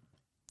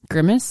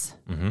 Grimace?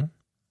 Mm-hmm.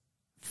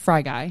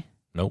 Fry Guy.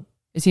 Nope.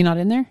 Is he not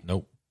in there?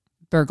 Nope.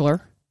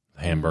 Burglar.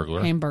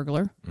 Hamburglar.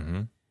 Hamburglar.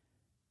 Mm-hmm.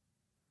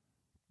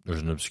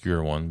 There's an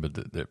obscure one, but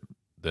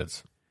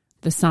that's...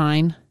 The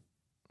Sign.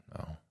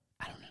 No.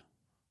 I don't know.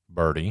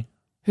 Birdie.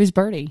 Who's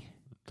Birdie?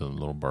 The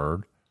little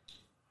bird.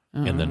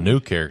 And the new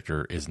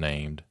character is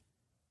named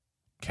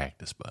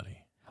Cactus Buddy.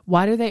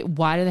 Why do they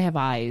have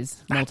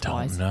eyes? I Multiple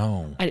don't eyes?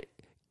 know.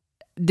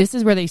 This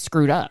is where they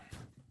screwed up.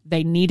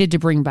 They needed to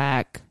bring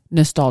back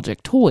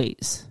nostalgic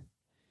toys.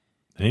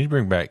 They need to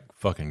bring back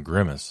fucking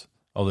Grimace.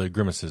 Oh, the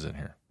Grimace isn't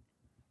here.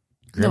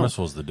 Grimace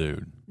was the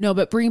dude. No,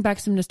 but bring back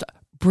some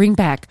bring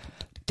back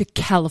the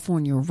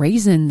California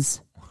Raisins.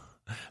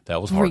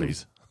 That was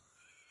Hardee's.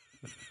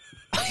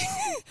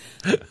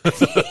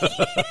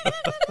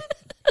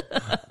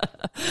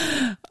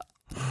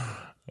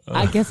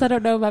 I guess I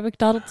don't know about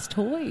McDonald's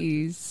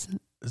toys.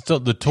 So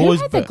the toys,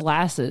 Who had the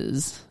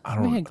glasses? I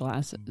don't. Who had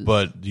glasses?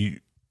 But you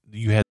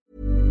had.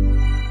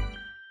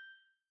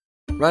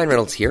 Ryan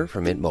Reynolds here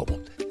from Mint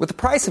Mobile. With the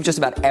price of just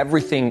about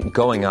everything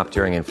going up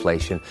during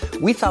inflation,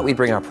 we thought we'd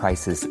bring our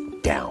prices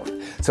down.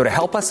 So to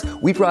help us,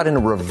 we brought in a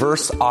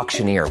reverse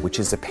auctioneer, which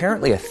is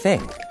apparently a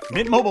thing.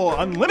 Mint Mobile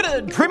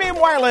Unlimited Premium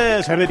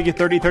Wireless. How to get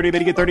 30, 30, bit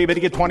to get 30, bit to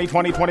get 20,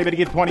 20, 20, bit to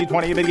get 20,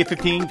 20, bit to get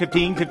 15,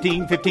 15,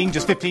 15, 15,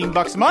 just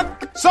 $15 a month?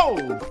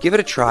 Sold! Give it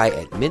a try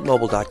at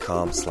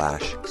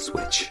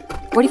mintmobile.com/switch.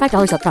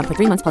 $45 up front for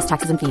 3 months plus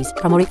taxes and fees.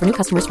 Promo rate for new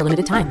customers for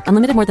limited time.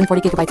 Unlimited more than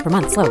 40 gigabytes per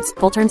month. Slows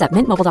full terms at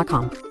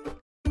mintmobile.com.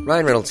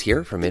 Ryan Reynolds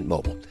here from Mint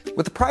Mobile.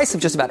 With the price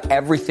of just about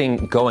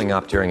everything going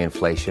up during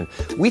inflation,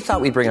 we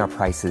thought we'd bring our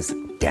prices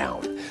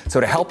down. So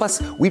to help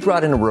us, we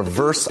brought in a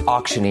reverse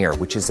auctioneer,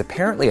 which is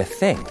apparently a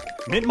thing.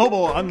 Mint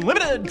Mobile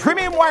Unlimited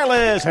Premium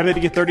Wireless. How to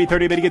get 30,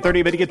 30, bit to get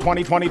 30, bit to get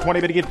 20, 20, 20,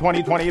 bit to get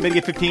 20, 20, bit to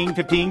get 15,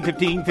 15,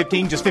 15,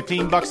 15, just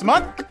 $15 a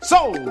month?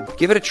 Sold!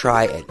 Give it a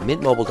try at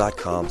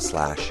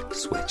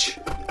mintmobile.com/switch.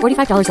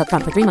 $45 up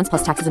front for 3 months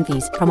plus taxes and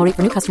fees. Promo rate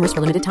for new customers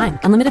for limited time.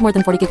 Unlimited more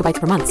than 40 gigabytes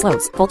per month.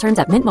 Slows full terms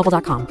at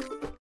mintmobile.com.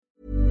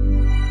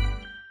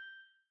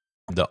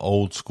 The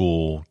old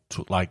school,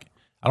 I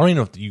don't even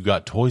know if you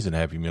got toys in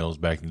Happy Meals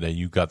back in the day.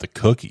 You got the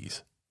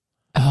cookies.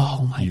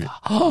 Oh my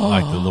God.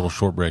 Like the little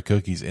shortbread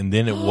cookies. And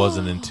then it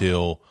wasn't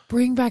until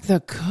Bring back the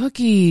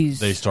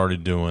cookies. they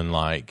started doing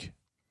like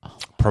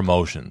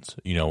promotions,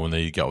 when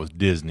they got with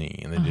Disney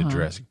and they did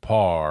Jurassic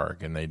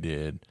Park and they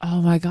did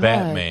Oh my God.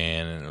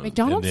 Batman and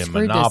McDonald's then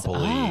screwed this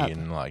Monopoly up.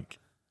 and I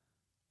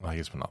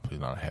guess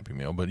Monopoly's not a Happy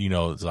Meal, but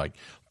it's like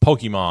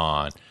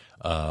Pokemon,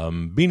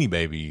 Beanie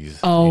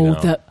Babies.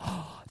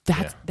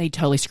 They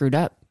totally screwed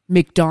up.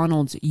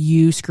 McDonald's,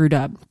 you screwed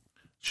up.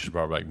 Should have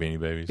brought back Beanie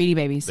Babies. Beanie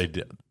Babies. They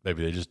did.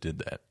 Maybe they just did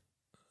that.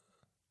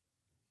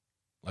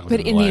 Like But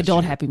within in the last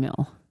adult year. Happy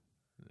Meal.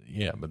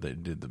 Yeah, but they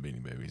did the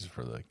Beanie Babies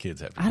for the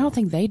kids Happy Meal. I don't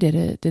think they did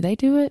it. Did they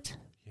do it?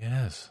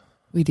 Yes.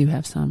 We do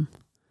have some.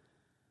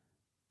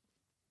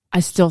 I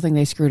still think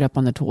they screwed up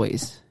on the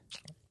toys.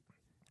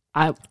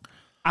 I'm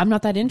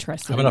not that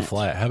interested. How about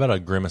How about a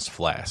Grimace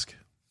flask?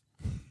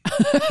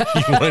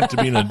 You want it to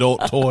be an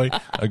adult toy?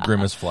 A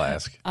Grimace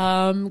flask.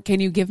 Can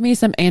you give me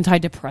some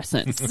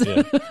antidepressants?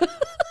 Yeah.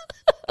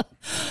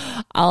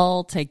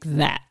 I'll take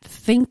that.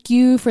 Thank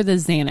you for the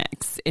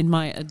Xanax in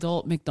my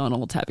adult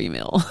McDonald's Happy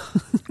Meal.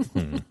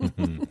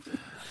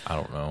 I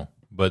don't know,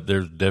 but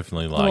there's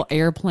definitely Little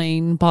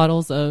airplane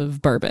bottles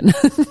of bourbon.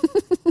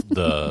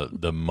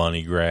 the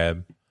money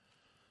grab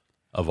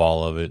of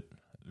all of it,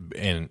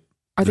 and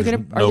Are they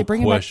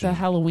bringing back question. the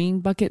Halloween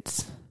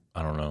buckets?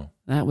 I don't know,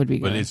 That would be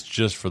good. but it's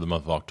just for the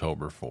month of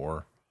October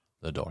for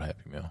the adult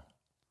Happy Meal.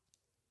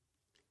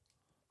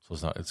 So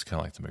it's not. It's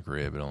kind of like the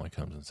McRib. It only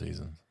comes in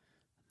seasons.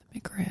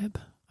 McRib.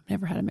 I've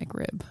never had a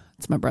McRib.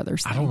 It's my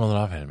brother's thing. I don't know that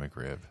I've had a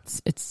McRib.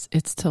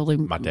 It's totally.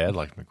 My dad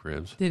liked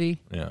McRibs. Did he?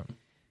 Yeah.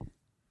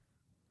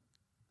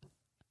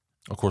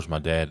 Of course, my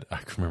dad, I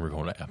can remember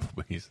going to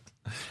Applebee's.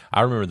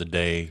 I remember the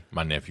day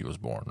my nephew was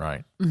born,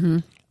 right? Mm-hmm.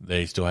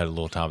 They still had a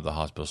little time at the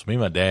hospital. So me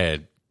and my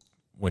dad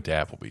went to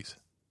Applebee's.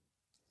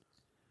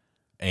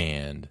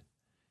 And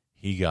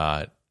he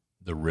got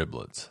the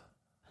riblets.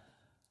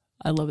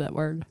 I love that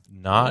word.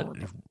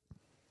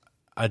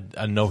 I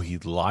know he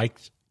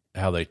liked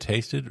how they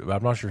tasted, but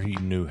I'm not sure he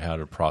knew how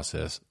to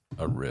process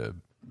a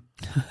rib.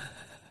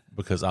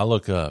 Because I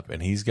look up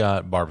and he's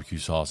got barbecue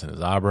sauce in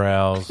his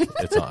eyebrows.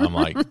 I'm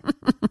like,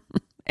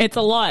 it's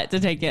a lot to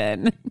take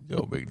in.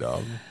 Go big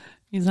dog.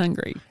 He's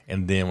hungry.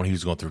 And then when he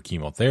was going through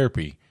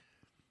chemotherapy,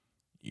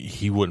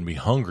 he wouldn't be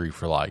hungry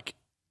for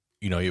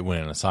it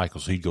went in a cycle.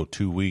 So he'd go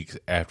 2 weeks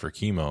after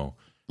chemo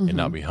and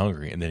not be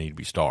hungry, and then he'd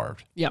be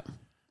starved. Yep.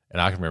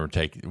 And I can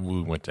remember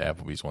we went to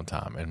Applebee's one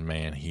time, and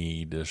man,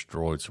 he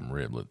destroyed some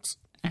riblets.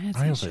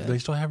 Do they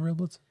still have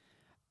riblets?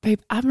 Babe,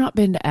 I've not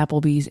been to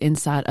Applebee's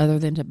inside other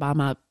than to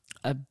buy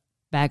a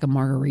bag of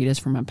margaritas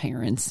for my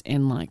parents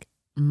in like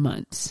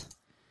months.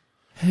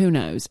 Who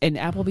knows? And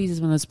Applebee's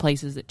is one of those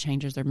places that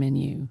changes their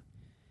menu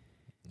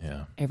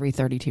every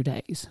 32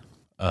 days.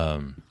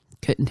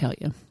 Couldn't tell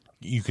you.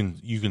 You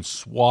can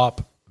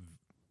swap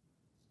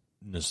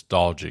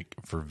nostalgic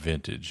for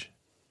vintage,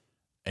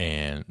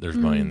 and there's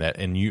money in that.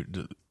 And you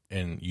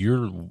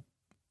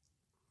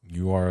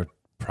are a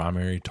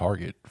primary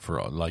target for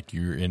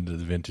you're into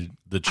the vintage.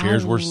 The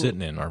chairs we're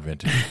sitting in are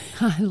vintage.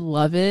 I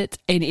love it,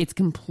 and it's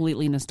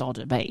completely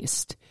nostalgia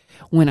based.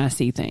 When I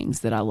see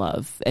things that I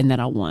love and that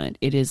I want,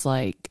 it is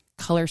like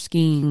color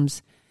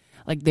schemes.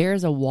 Like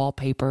there's a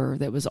wallpaper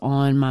that was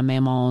on my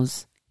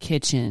mama's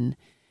kitchen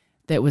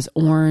that was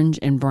orange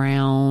and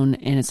brown,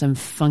 and it's some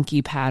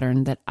funky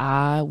pattern that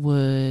I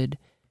would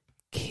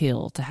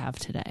kill to have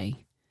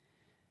today.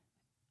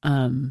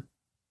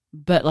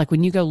 But like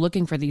when you go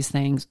looking for these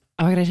things,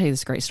 I got to tell you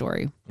this great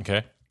story.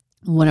 Okay.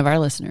 One of our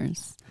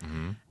listeners,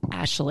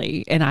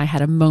 Ashley, and I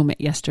had a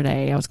moment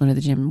yesterday. I was going to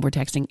the gym and we're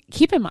texting.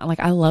 Keep in mind,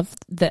 I love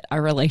that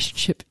our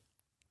relationship,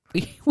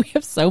 we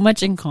have so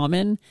much in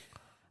common,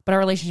 but our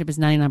relationship is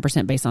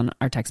 99% based on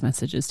our text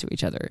messages to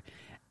each other.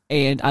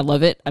 And I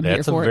love it. I'm here for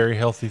it. That's a very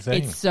healthy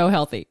thing. It's so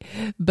healthy.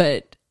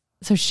 But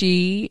so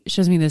she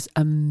shows me this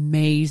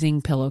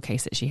amazing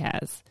pillowcase that she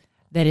has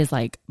that is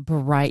like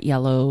bright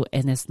yellow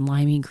and this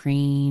limey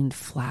green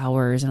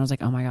flowers. And I was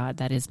like, oh my God,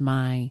 that's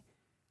my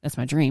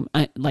dream.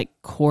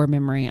 Core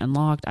memory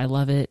unlocked. I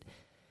love it.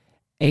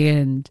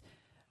 And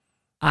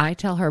I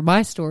tell her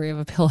my story of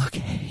a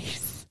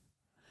pillowcase.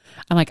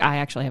 I'm like, I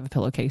actually have a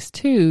pillowcase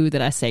too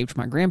that I saved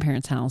from my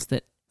grandparents' house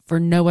that for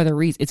no other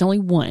reason. It's only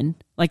one.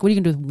 Like, what are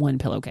you going to do with one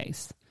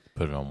pillowcase?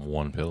 Put it on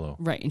one pillow.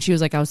 Right. And she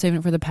was like, I was saving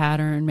it for the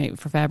pattern, maybe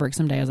for fabric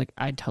someday. I was like,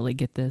 I totally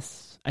get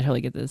this.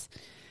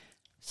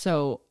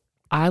 So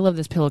I love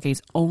this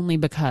pillowcase only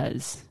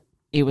because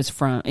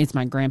it's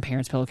my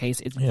grandparents' pillowcase.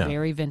 It's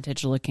very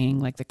vintage looking,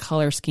 like the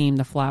color scheme,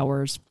 the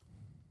flowers.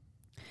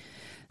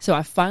 So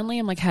I finally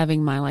am like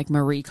having my like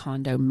Marie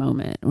Kondo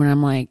moment when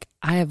I'm like,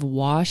 I have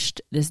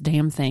washed this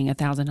damn thing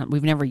 1,000 times.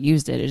 We've never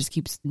used it.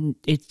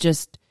 It's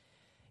just,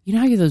 you know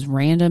how you have those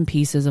random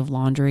pieces of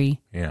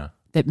laundry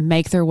that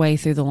make their way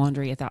through the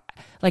laundry?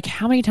 Like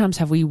how many times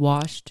have we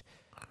washed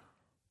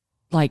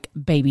like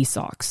baby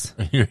socks?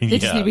 They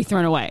just need to be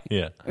thrown away.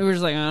 Yeah. We're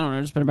just like, I don't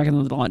know, just put it back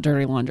in the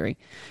dirty laundry.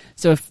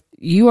 So if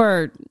you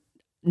are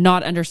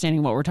not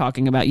understanding what we're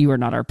talking about, you are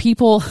not our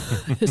people.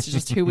 This is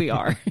just who we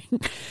are.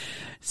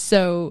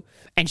 So,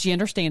 and she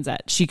understands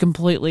that. She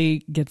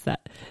completely gets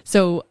that.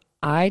 So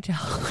I tell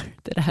her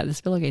that I have this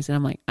pillowcase and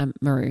I'm like, I'm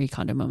Marie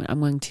Kondo moment. I'm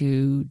going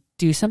to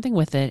do something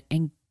with it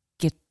and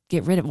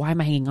get rid of, why am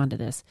I hanging on to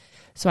this?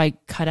 So I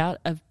cut out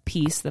a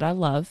piece that I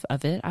love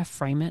of it. I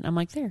frame it. And I'm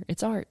like, there,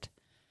 it's art.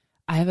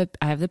 I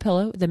have the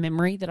pillow. The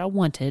memory that I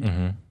wanted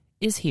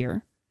is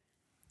here.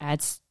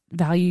 Adds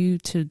value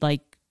to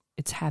like,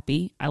 it's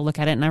happy. I look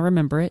at it and I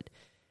remember it.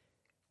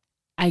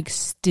 I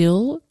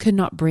still could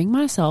not bring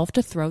myself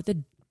to throw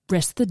the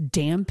rest of the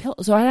damn pillow.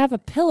 So I have a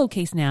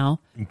pillowcase now.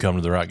 You come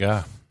to the right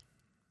guy.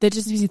 That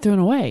just needs to be thrown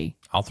away.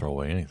 I'll throw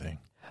away anything.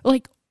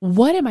 Like,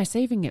 what am I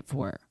saving it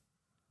for?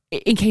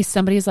 In case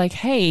somebody's like,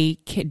 hey,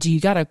 do you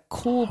got a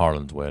cool...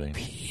 Harlan's wedding.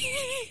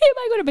 Am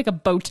I going to make a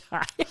bow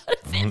tie?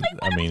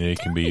 I mean, it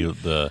can be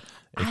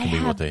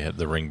what they have,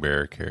 the ring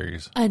bearer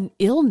carries. An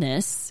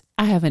illness.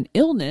 I have an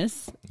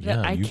illness.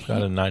 Yeah, you've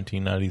got a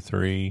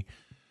 1993...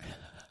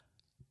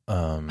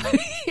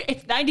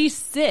 It's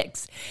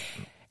 96.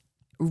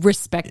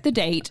 Respect the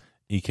date.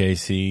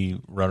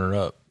 EKC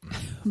runner-up.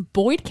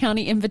 Boyd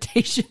County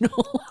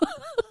Invitational.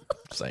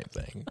 Same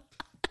thing.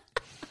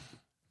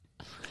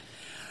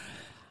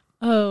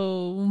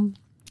 And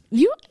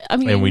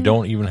we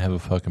don't even have a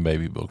fucking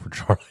baby book for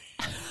Charlie.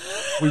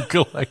 We've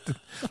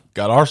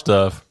got our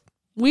stuff.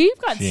 We've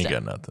got She ain't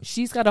stuff. got nothing.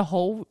 She's got a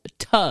whole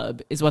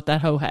tub, is what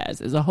that hoe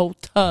has, is a whole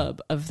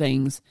tub of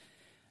things.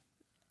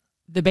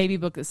 The baby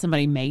book that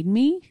somebody made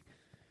me.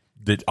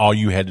 That all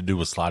you had to do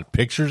was slide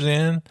pictures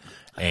in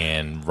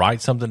and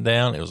write something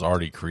down. It was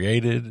already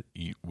created.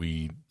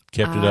 We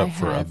kept it up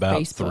for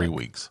about Facebook. 3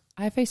 weeks.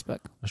 I have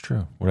Facebook. That's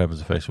true. What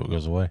happens if Facebook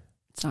goes away?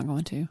 It's not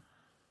going to.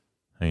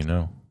 Hey, you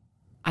know.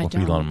 I What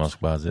if don't. Elon Musk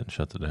buys it and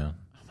shuts it down?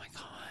 Oh my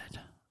God.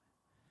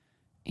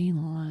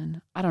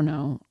 Elon. I don't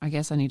know. I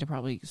guess I need to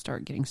probably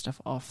start getting stuff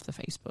off the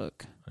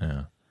Facebook.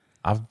 Yeah.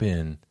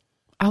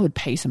 I would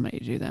pay somebody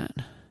to do that.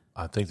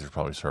 I think there's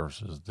probably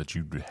services that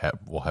you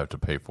will have to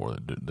pay for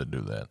that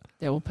do that.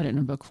 They will put it in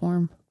a book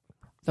form.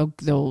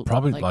 They'll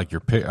Probably like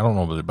your pic. I don't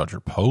know about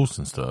your posts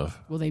and stuff.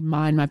 Will they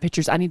mine my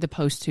pictures? I need the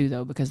post too,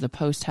 though, because the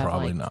posts have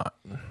Probably not.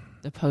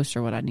 The posts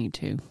are what I need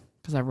to,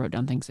 because I wrote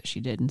down things that she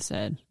did and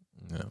said.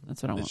 Yeah,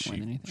 that's what I want more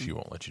than anything. She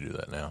won't let you do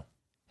that now.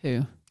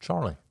 Who?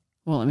 Charlie.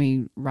 Well, let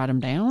me write them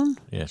down.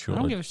 Yeah, she I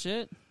won't. don't give a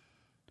shit.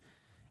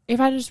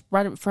 If I just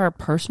write it for a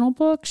personal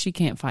book, she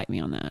can't fight me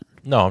on that.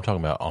 No, I'm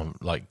talking about on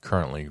like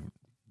currently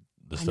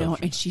the stuff. I know,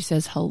 and she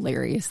says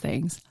hilarious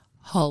things.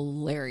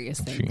 Hilarious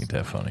things. She ain't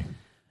that funny.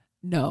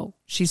 No,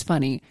 she's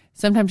funny.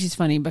 Sometimes she's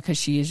funny because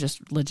she is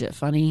just legit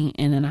funny,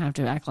 and then I have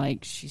to act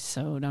like she's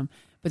so dumb.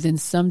 But then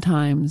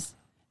sometimes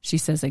she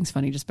says things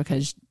funny just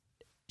because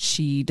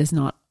she does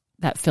not,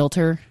 that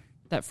filter,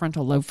 that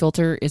frontal lobe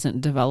filter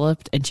isn't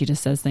developed, and she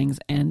just says things,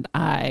 and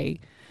I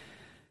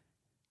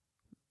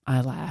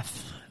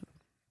laugh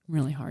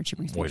really hard. She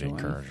brings me Way to joy.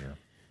 encourage her.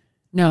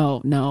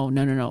 No.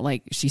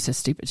 Like, she says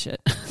stupid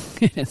shit.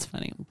 It's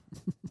funny.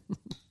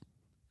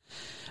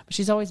 But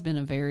she's always been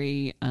a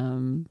very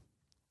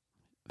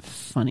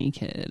funny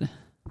kid.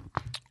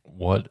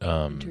 What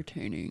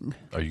entertaining.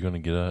 Are you going to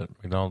get a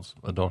McDonald's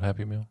adult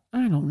Happy Meal?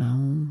 I don't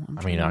know.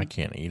 I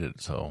can't eat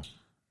it, so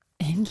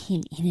I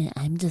can't eat it.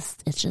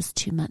 it's just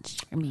too much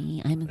for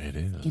me. I'm a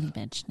skinny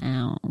bitch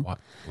now. What?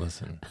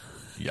 Listen,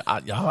 yeah, I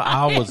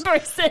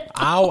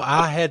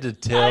had to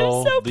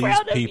tell these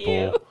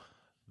people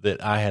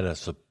that I had a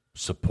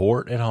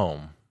support at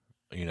home.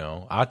 You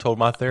know, I told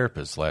my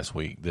therapist last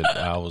week that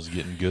I was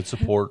getting good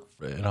support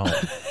at home.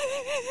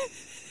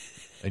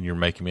 And you're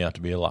making me out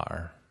to be a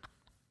liar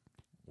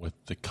with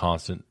the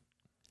constant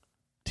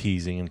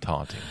teasing and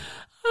taunting.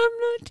 I'm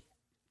not.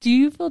 Do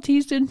you feel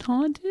teased and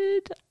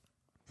taunted?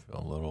 I feel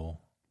a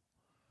little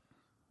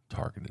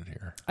targeted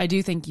here. I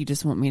do think you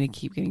just want me to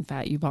keep getting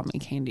fat. You bought me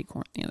candy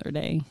corn the other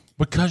day.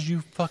 Because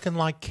you fucking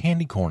like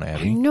candy corn,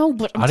 Abby. I know,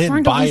 but I'm I didn't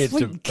trying buy to it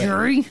lose weight,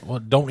 Gary. Well,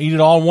 don't eat it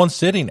all in one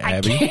sitting,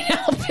 Abby. I can't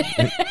help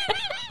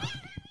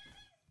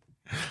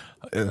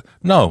it.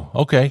 No,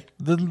 okay.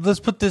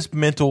 Let's put this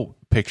mental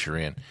picture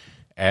in.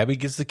 Abby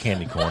gets the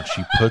candy corn.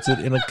 She puts it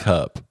in a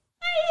cup,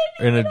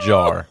 in a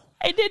jar.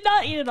 I did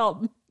not eat it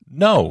all.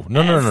 No.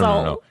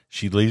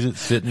 She leaves it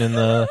sitting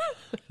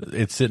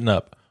it's sitting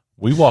up.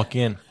 We walk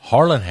in.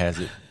 Harlan has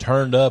it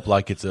turned up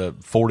like it's a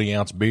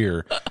 40-ounce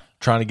beer,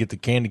 trying to get the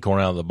candy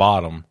corn out of the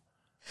bottom,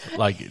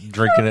 like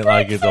drinking it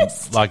like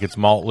it's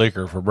malt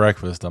liquor for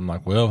breakfast. I'm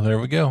like, well, there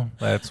we go.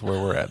 That's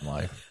where we're at in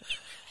life.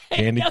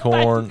 Candy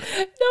corn.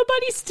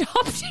 Nobody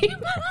stopped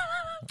him.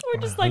 We're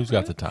just like, who's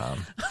got the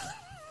time?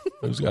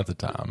 Who's got the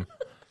time?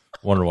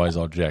 Wonder why he's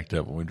all jacked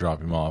up when we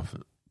drop him off.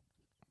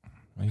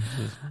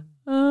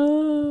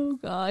 Oh,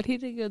 God. He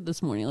did good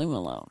this morning. Leave him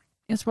alone.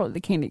 It's probably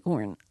the candy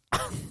corn.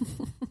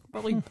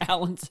 Probably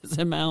balances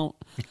him out.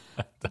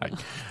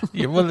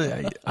 Yeah,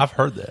 well, I've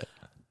heard that.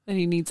 And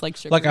he needs like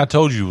sugar. Like I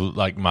told you,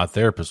 like my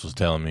therapist was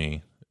telling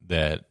me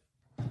that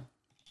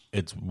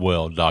it's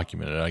well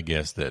documented, I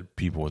guess, that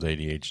people with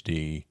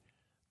ADHD,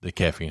 the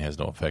caffeine has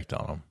no effect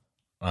on them.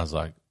 I was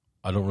like,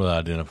 I don't really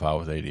identify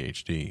with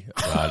ADHD.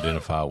 I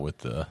identify with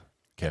the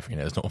caffeine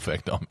has no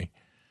effect on me.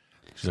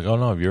 She's like, oh,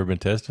 no, have you ever been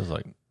tested? I was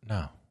like,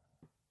 no.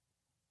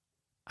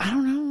 I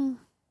don't know.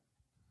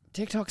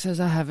 TikTok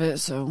says I have it,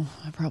 so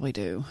I probably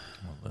do.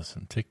 Well,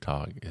 listen,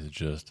 TikTok is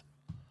just,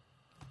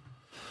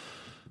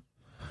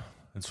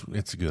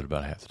 it's good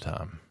about half the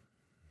time.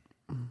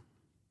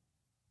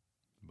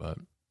 But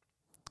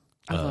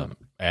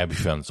Abby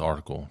found this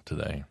article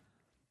today,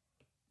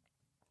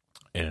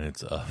 and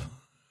it's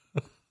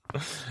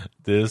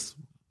this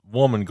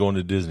woman going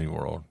to Disney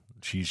World.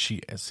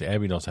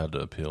 Abby knows how to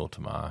appeal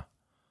to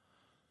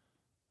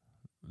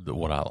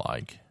what I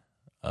like.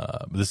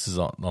 But this is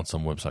on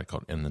some website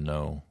called In the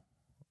Know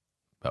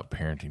about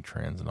parenting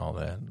trends and all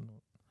that.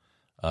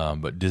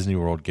 But Disney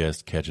World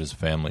guest catches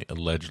family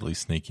allegedly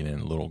sneaking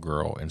in little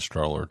girl in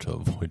stroller to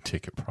avoid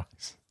ticket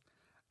price.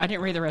 I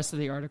didn't read the rest of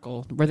the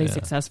article. Were they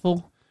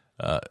successful?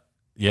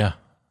 Yeah.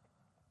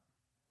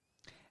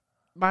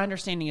 My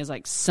understanding is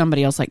like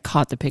somebody else like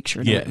caught the picture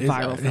and went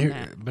viral from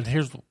that. But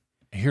here's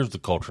the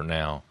culture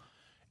now,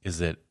 is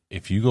that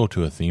if you go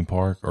to a theme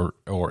park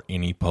or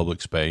any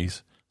public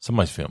space,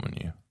 somebody's filming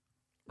you,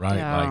 right?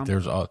 Yeah. Like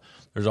there's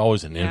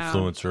always an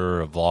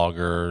influencer, a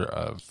vlogger,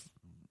 a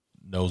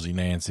nosy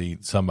Nancy.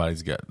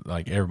 Somebody's got,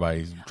 like,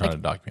 everybody's trying to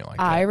document like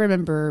that. I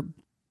remember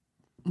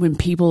when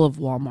people of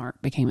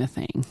Walmart became a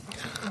thing.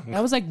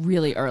 That was like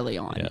really early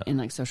on in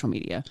like social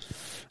media,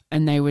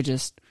 and they would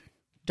just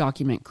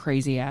document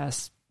crazy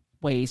ass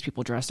ways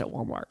people dressed at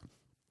Walmart.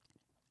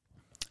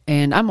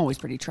 And I'm always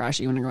pretty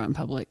trashy when I go out in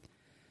public.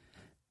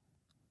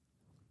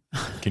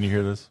 Can you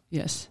hear this?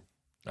 Yes.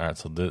 All right,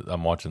 so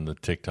I'm watching the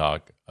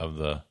TikTok of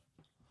the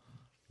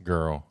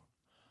girl.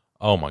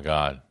 Oh my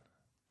God,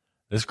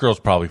 This girl's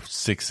probably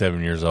 6,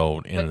 7 years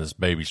old in this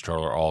baby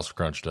stroller, all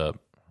scrunched up.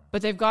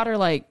 But they've got her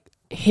like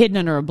hidden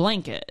under a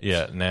blanket.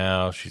 Yeah,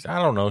 now I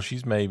don't know,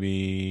 she's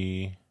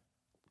maybe,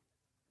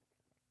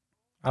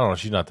 I don't know,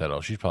 she's not that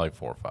old. She's probably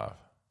 4 or 5.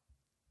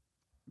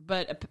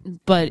 But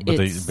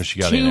she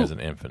got in as an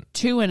infant.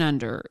 2 and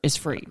under is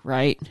free,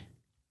 right?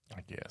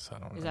 I guess. I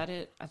don't know. Is that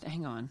it?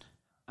 Hang on.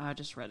 I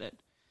just read it.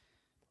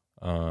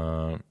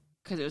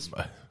 Because it was...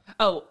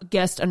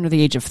 guests under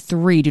the age of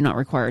 3 do not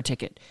require a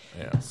ticket.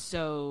 Yeah.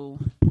 So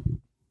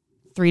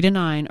 3 to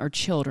 9 are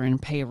children,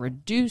 pay a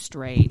reduced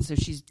rate. So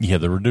she's... Yeah,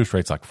 the reduced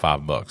rate's like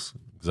 $5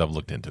 because I've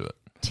looked into it.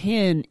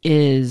 10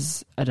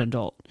 is an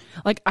adult.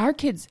 Like our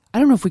kids, I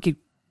don't know if we could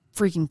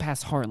freaking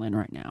pass Harlan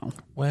right now.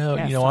 Well,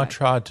 That's I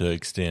tried to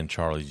extend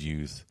Charlie's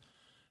youth,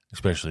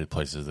 especially at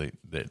places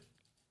that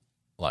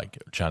like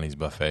Chinese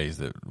buffets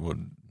that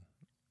would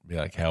be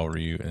like, how are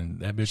you?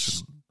 And that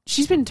bitch...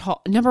 She's been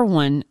tall. Number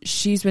 1,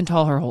 she's been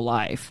tall her whole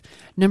life.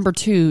 Number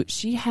 2,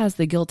 she has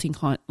the guilty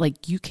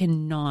she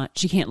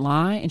can't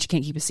lie and she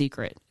can't keep a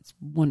secret. It's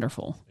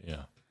wonderful.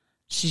 Yeah.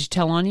 She should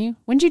tell on you.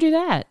 When did you do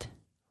that?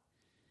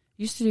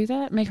 You used to do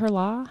that? Make her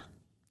lie?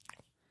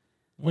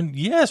 When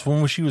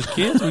she was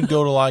kids, we'd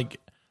go to like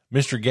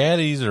Mr.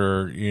 Gaddy's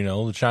or,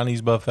 the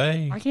Chinese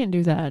buffet. I can't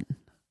do that.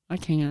 I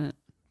can't.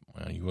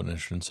 Well, you wasn't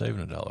interested in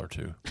saving $1 or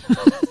 $2.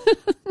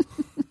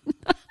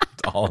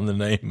 It's all in the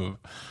name of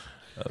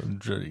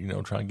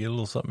trying to get a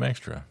little something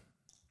extra.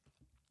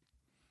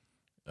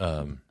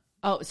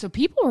 So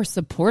people are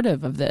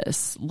supportive of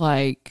this.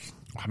 Like,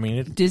 I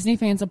mean, Disney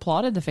fans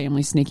applauded the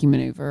family sneaky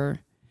maneuver,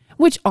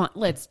 which I'm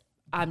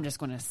just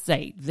going to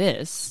say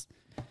this.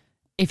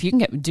 If you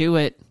can do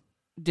it,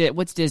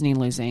 what's Disney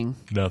losing?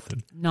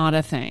 Nothing. Not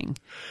a thing.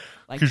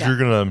 Because you're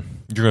gonna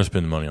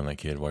spend money on that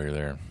kid while you're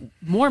there.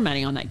 More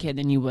money on that kid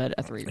than you would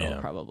a 3-year-old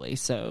probably.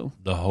 So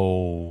the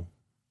whole,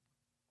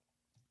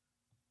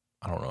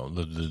 I don't know,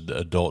 the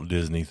adult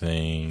Disney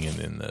thing, and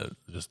then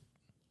just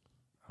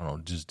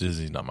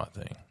Disney's not my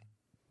thing.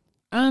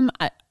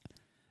 I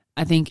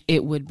think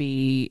it would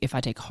be if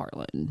I take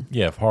Harlan.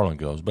 Yeah, if Harlan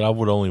goes, but I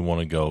would only want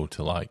to go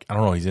to like, I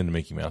don't know. He's into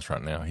Mickey Mouse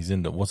right now. He's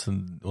into what's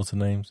the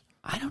names?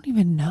 I don't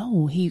even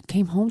know. He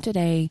came home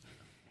today,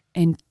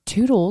 and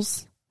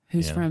Toodles, who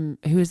is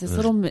this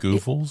little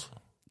Goofles?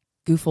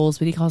 Goofles,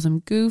 but he calls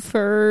them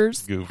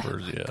Goofers.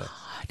 Goofers, yeah.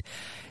 God.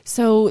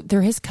 So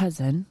they're his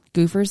cousin.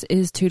 Goofers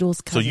is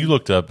Toodles' cousin. So you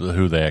looked up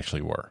who they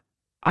actually were.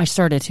 I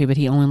started to, but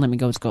he only let me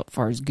go as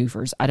far as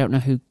Goofers. I don't know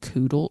who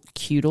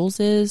Coodles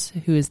is,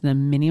 who is the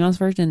Minnie Mouse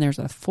version. There's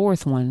a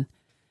 4th one.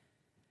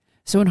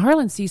 So when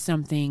Harlan sees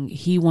something,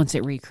 he wants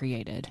it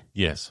recreated.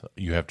 Yes,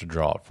 you have to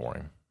draw it for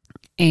him.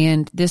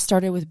 And this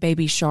started with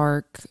Baby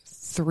Shark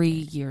 3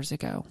 years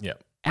ago.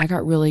 Yep. I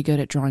got really good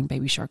at drawing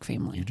Baby Shark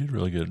family. You did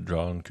really good at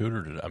drawing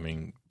Coodles.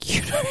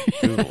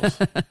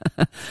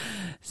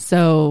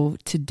 So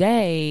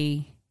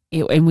today,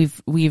 and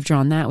we've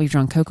drawn that. We've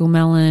drawn Coco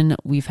Melon.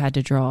 We've had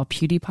to draw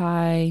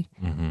PewDiePie,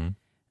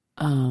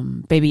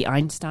 Baby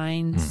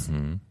Einsteins.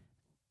 Mm-hmm.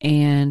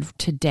 And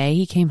today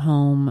he came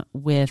home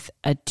with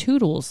a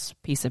Toodles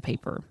piece of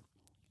paper.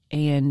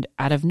 And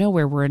out of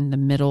nowhere, we're in the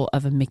middle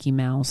of a Mickey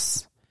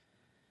Mouse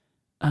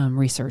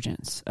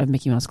resurgence of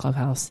Mickey Mouse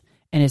Clubhouse.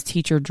 And his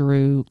teacher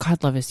drew,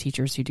 God love his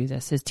teachers who do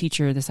this. His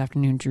teacher this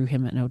afternoon drew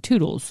him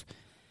Toodles.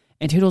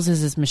 And Toodles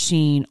is this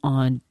machine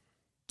on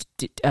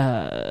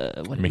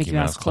Mickey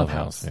Mouse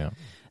Clubhouse. Yeah.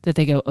 That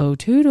they go, oh,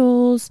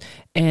 Toodles.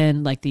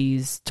 And like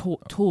these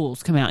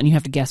tools come out and you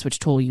have to guess which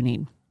tool you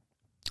need.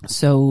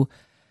 So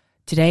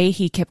today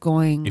he kept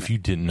going. If you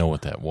didn't know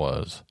what that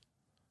was,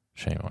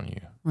 shame on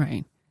you.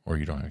 Right. Or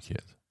you don't have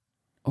kids.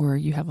 Or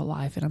you have a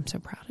life, and I'm so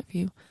proud of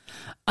you.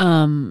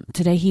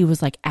 Today he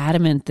was like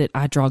adamant that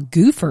I draw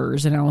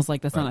Goofers, and I was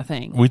like, that's not a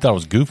thing. We thought it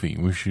was Goofy.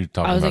 We should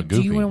talk about Goofy. I was like,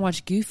 do you want to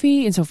watch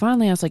Goofy? And so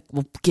finally I was like,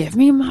 well, give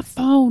me my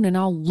phone and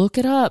I'll look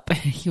it up.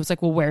 He was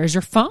like, well, where's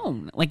your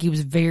phone? Like it was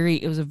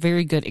a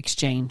very good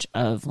exchange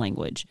of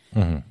language.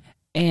 Mm-hmm.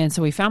 And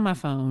so we found my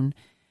phone,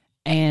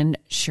 and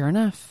sure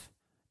enough,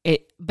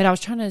 but I was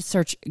trying to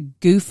search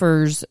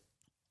Goofers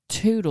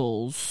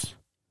Toodles,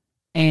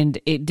 and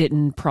it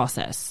didn't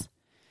process.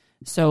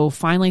 So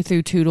finally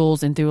through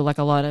Toodles and through like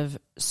a lot of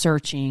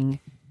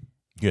searching,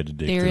 you had to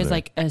dig there is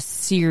like a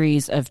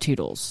series of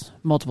Toodles,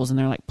 multiples, and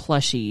they're like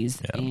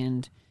plushies. Yeah.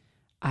 And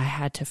I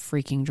had to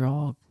freaking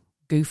draw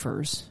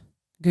Goofles.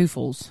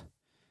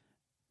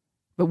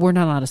 But we're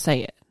not allowed to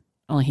say it.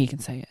 Only he can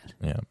say it.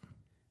 Yeah.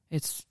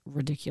 It's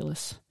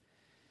ridiculous.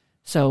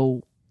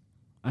 So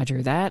I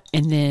drew that.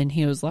 And then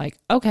he was like,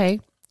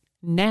 okay,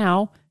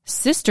 now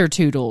Sister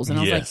Toodles. And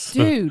I was like,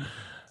 dude,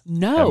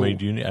 no. I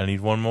need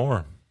one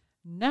more.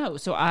 No.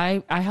 So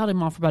I held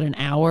him off for about an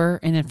hour,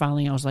 and then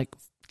finally I was like,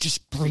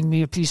 just bring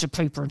me a piece of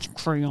paper and some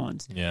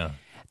crayons. Yeah.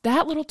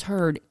 That little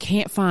turd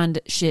can't find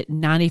shit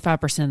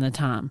 95% of the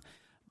time.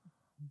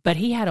 But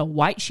he had a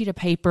white sheet of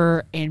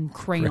paper and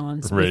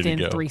crayons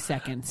within 3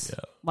 seconds.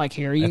 Yeah. Like,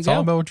 here you go. It's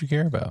all about what you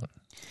care about.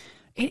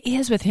 It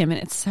is with him, and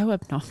it's so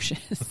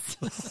obnoxious.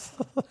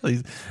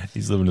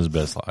 He's living his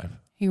best life.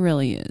 He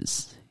really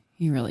is.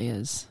 He really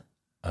is.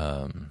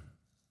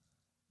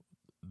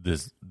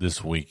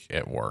 this week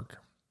at work.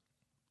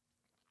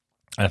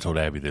 I told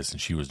Abby this, and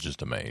she was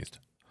just amazed.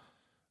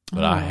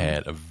 But I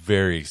had a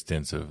very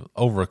extensive,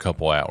 over a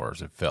couple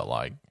hours, it felt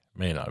like,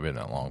 may not have been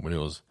that long, but it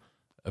was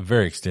a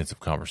very extensive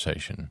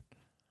conversation.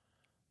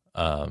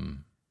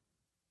 And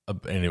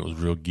it was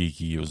real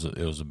geeky.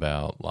 It was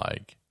about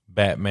like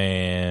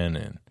Batman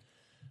and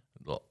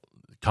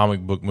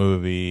comic book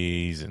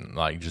movies and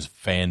like just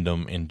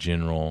fandom in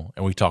general.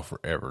 And we talked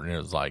forever, and it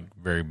was like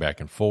very back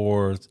and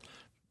forth.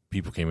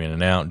 People came in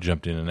and out,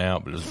 jumped in and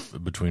out, but it was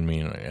between me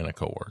and a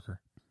coworker.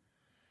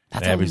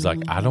 And Abby's like,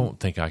 I don't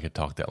think I could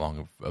talk that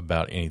long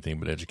about anything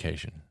but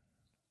education.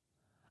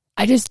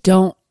 I just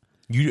don't.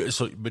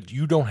 But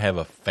you don't have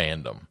a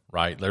fandom,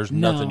 right? There's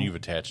nothing you've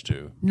attached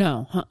to.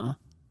 No,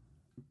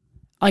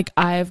 Like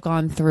I've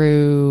gone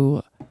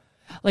through,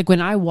 like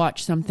when I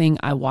watch something,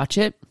 I watch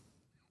it.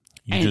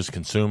 You just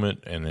consume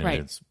it, and then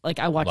it's like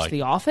I watch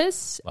The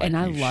Office, like and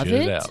I love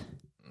shit it.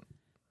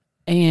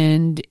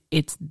 And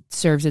it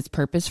serves its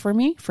purpose for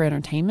me for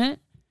entertainment.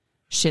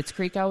 Schitt's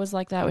Creek, I was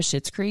like that with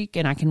Schitt's Creek,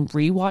 and I can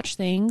rewatch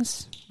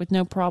things with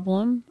no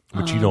problem.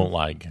 But you don't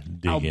like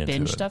dig I'll into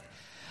binge it. stuff.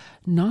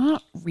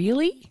 Not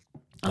really.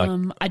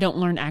 I don't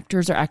learn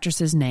actors or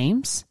actresses'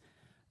 names.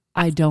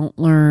 I don't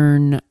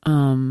learn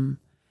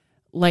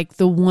like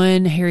the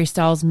one Harry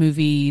Styles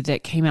movie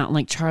that came out, and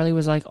like Charlie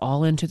was like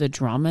all into the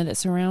drama that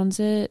surrounds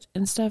it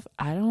and stuff.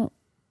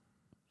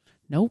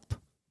 Nope.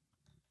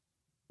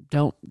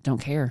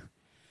 Don't care.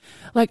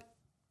 Like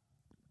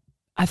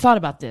I thought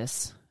about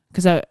this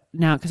because I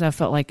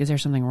felt like, is there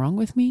something wrong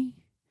with me?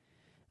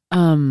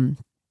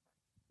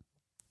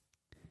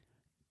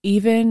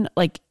 Even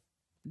like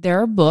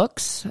there are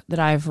books that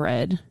I've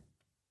read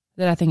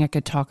that I think I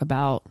could talk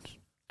about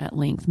at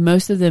length.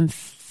 Most of them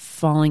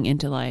falling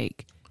into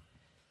like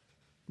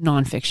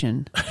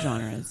nonfiction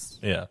genres.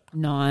 Yeah.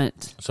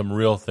 Not some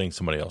real thing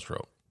somebody else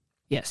wrote.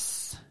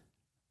 Yes.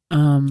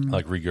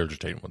 Like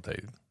regurgitating what they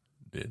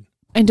did.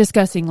 And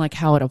discussing like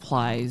how it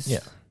applies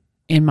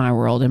in my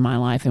world, in my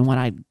life, and what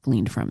I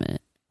gleaned from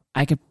it.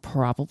 I could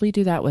probably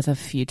do that with a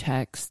few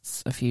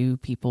texts, a few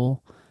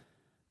people.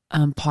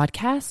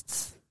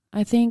 Podcasts,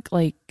 I think.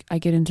 Like I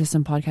get into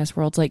some podcast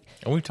worlds. Like,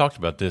 and we've talked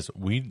about this.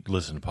 We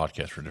listen to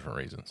podcasts for different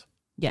reasons.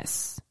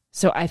 Yes.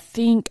 So I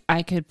think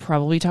I could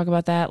probably talk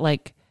about that.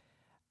 Like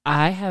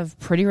I have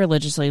pretty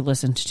religiously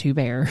listened to Two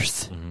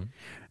Bears.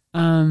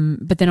 Mm-hmm.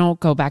 But then I'll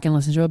go back and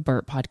listen to a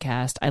Burt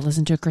podcast. I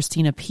listen to a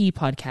Christina P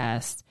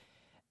podcast.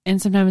 And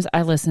sometimes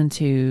I listen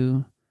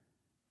to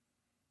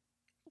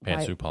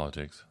Pantsuit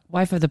Politics.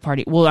 Wife of the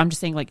Party. Well, I'm just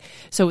saying like,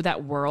 so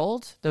that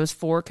world, those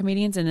four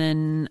comedians, and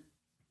then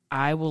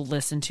I will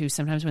listen to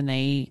sometimes when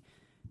they,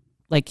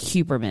 like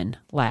Huberman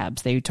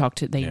Labs, they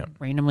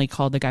randomly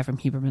called the guy from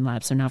Huberman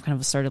Labs. So now I've kind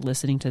of started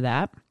listening to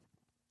that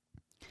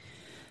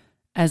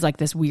as like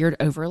this weird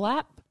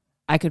overlap.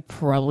 I could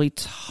probably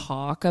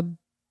talk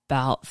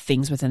about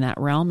things within that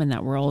realm and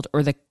that world,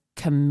 or the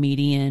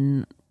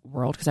comedian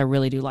world, because I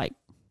really do like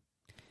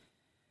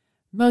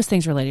most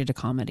things related to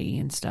comedy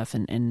and stuff.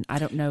 And I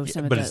don't know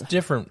some of the... But it's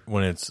different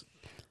when it's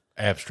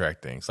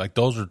abstract things. Like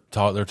those are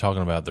they're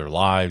talking about their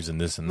lives and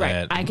this and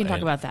that. I can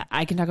talk about that.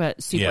 I can talk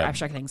about super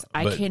abstract things.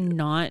 I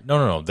cannot...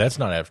 No. That's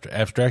not abstract.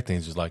 Abstract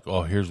things is like,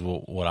 oh, here's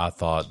what I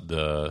thought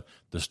the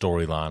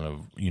storyline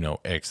of,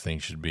 X thing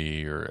should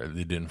be, or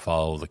it didn't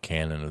follow the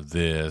canon of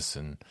this,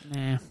 and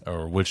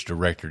or which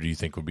director do you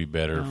think would be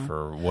better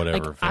for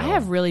whatever like, film. I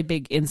have really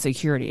big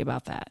insecurity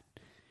about that,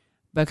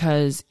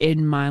 because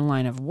in my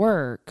line of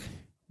work,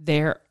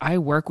 I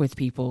work with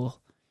people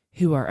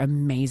who are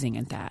amazing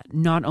at that.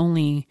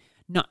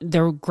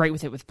 They're great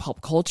with it with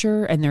pulp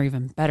culture, and they're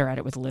even better at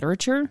it with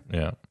literature.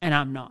 Yeah. And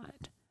I'm not.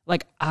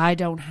 Like, I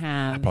don't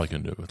have... I probably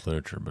couldn't do it with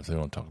literature, but if they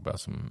want to talk about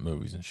some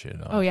movies and shit.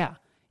 Oh, yeah.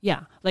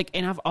 Yeah. Like,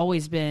 and I've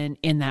always been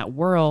in that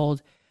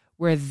world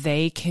where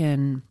they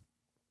can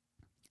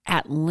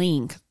at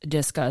length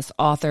discuss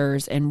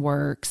authors and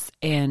works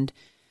and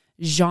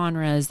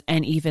genres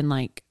and even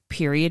like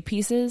period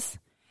pieces,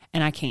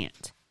 and I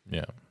can't.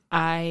 Yeah.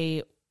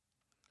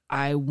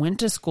 I went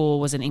to school,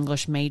 was an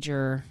English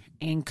major,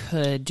 and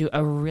could do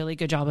a really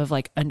good job of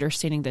like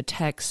understanding the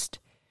text,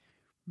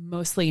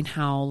 mostly in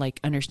how like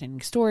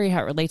understanding story,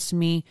 how it relates to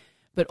me.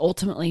 But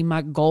ultimately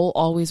my goal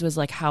always was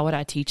like, how would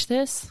I teach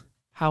this?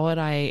 How would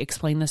I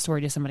explain this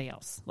story to somebody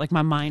else? Like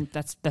my mind,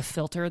 that's the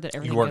filter that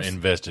everything You weren't goes.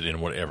 invested in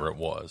whatever it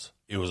was.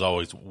 It was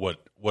always, what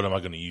am I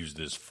going to use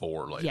this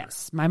for later?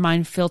 Yes. My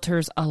mind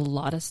filters a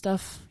lot of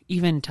stuff,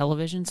 even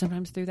television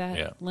sometimes through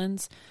that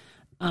lens.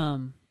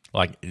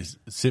 I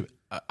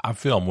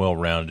feel I'm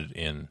well-rounded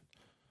in,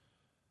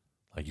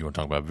 like, you want to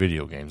talk about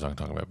video games, I can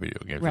talk about video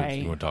games. Right.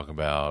 You want to talk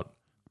about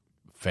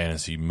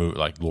fantasy movie,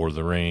 like Lord of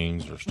the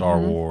Rings or Star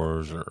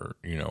Wars or,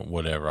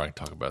 whatever, I can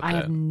talk about that. I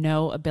have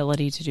no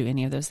ability to do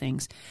any of those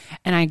things.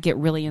 And I get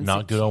really insecure.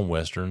 Not good on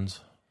Westerns.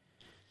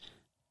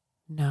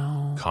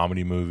 No.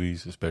 Comedy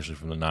movies, especially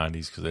from the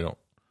 90s, because they don't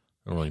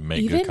really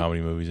make good comedy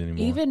movies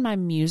anymore. Even my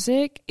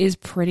music is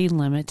pretty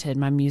limited.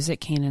 My music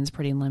canon's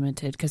pretty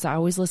limited, because I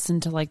always listen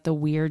to like the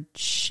weird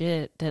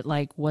shit that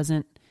like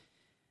wasn't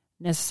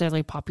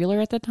necessarily popular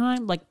at the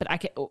time. Like, but I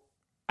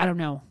don't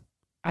know.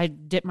 I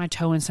dipped my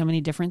toe in so many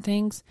different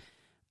things.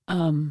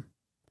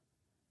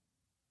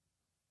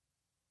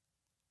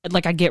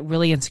 Like I get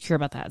really insecure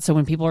about that. So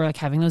when people are like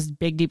having those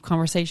big, deep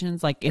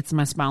conversations, like it's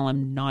my smile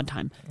and nod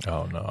time.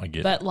 Oh no, I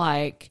get it. But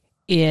like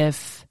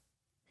if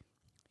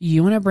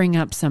you want to bring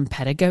up some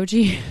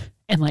pedagogy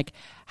and like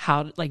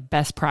how like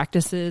best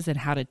practices and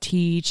how to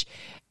teach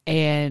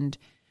and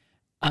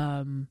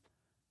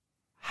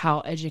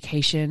how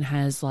education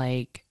has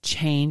like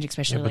changed,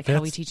 especially like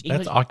how we teach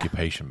English. That's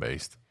occupation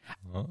based.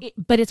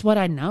 But it's what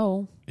I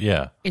know.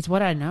 Yeah. It's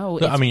what I know.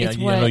 I mean, I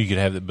know you could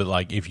have it, but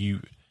like if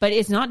you... But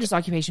it's not just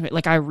occupation. But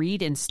like I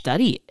read and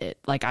study it.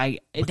 Like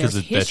there's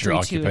history that's your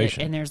occupation.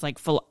 To it, and there's like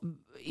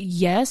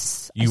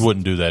yes. You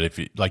wouldn't do that if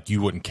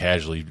you wouldn't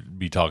casually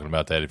be talking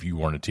about that if you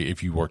weren't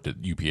if you worked at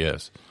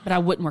UPS. But I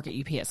wouldn't work at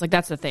UPS. Like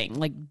that's the thing.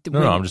 Like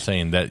no, I'm just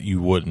saying that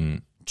you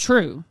wouldn't.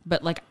 True,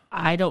 but like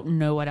I don't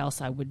know what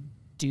else I would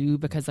do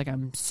because like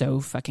I'm so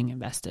fucking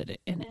invested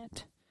in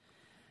it,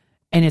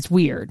 and it's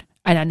weird,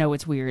 and I know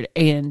it's weird.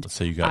 And let's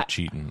say you got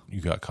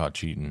caught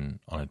cheating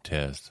on a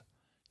test,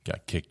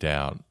 got kicked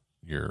out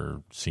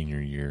your senior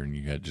year, and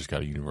you just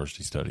got a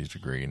university studies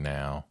degree.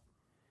 Now,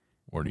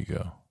 where do you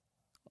go?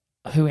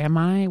 Who am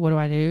I? What do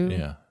I do?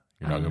 Yeah,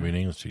 you're not going to be an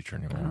English teacher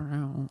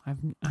anymore. I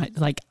don't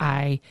know.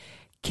 I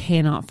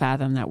cannot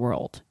fathom that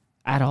world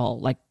at all.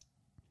 Like.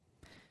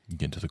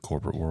 Get into the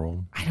corporate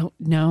world. I don't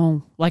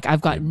know. Like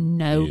I've got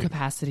no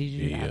capacity to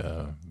do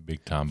that.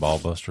 Big time ball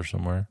buster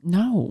somewhere.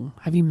 No,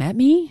 have you met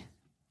me?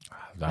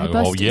 I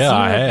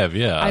have.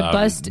 Yeah, I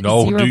bust.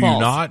 No, zero do balls. You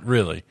not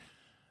really?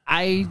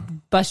 I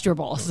bust your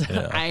balls.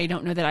 Yeah. I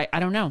don't know that. I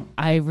don't know.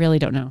 I really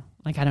don't know.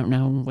 Like I don't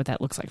know what that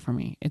looks like for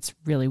me. It's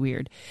really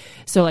weird.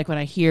 So like when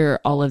I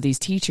hear all of these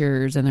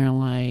teachers and they're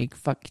like,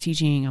 "Fuck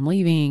teaching, I'm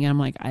leaving," and I'm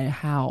like,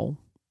 "How?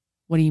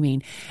 What do you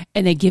mean?"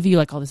 And they give you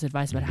like all this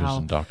advice about how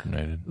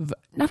indoctrinated.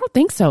 I don't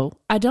think so.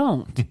 I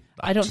don't.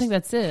 I don't think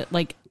that's it.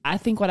 Like I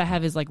think what I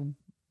have is like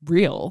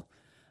real.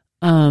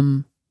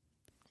 And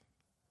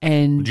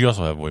but you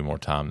also have way more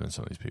time than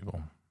some of these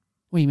people.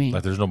 What do you mean?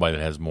 Like there's nobody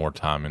that has more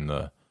time in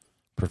the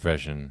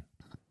profession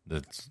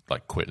that's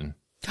like quitting.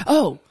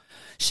 Oh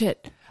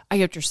shit! I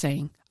get what you're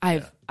saying.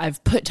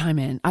 I've put time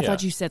in. I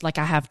thought you said like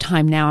I have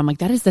time now. I'm like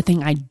that is the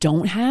thing I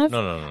don't have.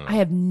 No. I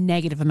have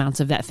negative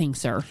amounts of that thing,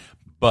 sir.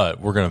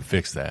 But we're going to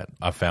fix that.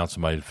 I found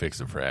somebody to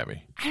fix it for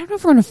Abby. I don't know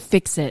if we're going to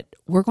fix it.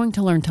 We're going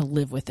to learn to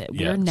live with it.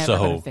 We're never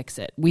going to fix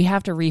it. We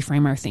have to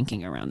reframe our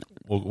thinking around it.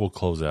 We'll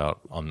close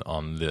out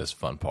on this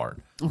fun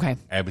part. Okay.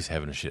 Abby's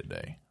having a shit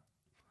day.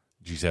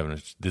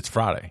 It's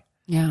Friday.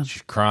 Yeah.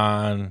 She's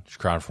crying. She's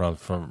crying from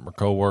her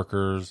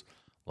coworkers.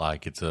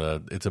 Like it's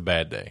a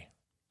bad day.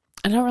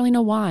 I don't really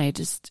know why.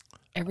 Just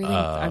everything.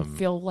 I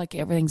feel like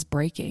everything's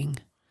breaking.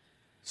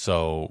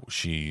 So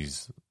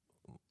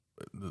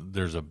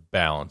there's a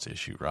balance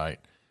issue, right?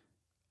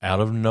 Out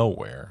of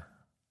nowhere,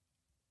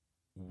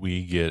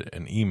 we get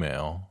an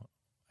email,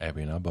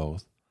 Abby and I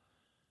both,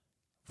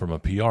 from a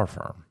PR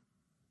firm.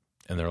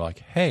 And they're like,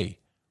 hey,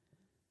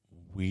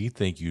 we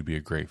think you'd be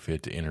a great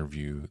fit to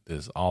interview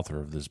this author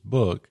of this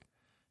book,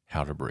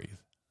 How to Breathe.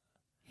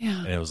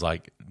 Yeah. And it was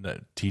like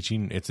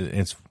teaching.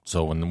 It's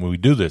so when we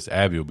do this,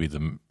 Abby will be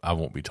I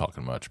won't be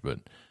talking much, but.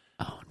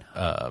 Oh,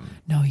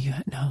 no.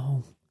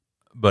 No.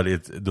 But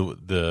it's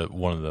the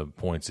one of the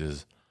points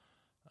is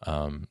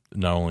not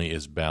only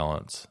is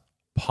balance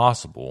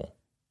possible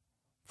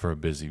for a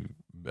busy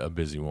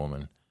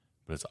woman,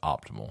 but it's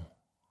optimal.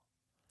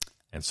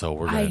 And so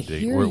we're going to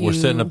dig. We're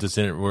setting up this.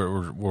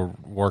 We're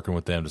working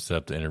with them to set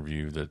up the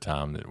interview the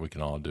time that we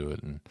can all do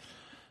it. And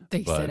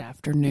they said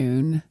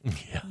afternoon,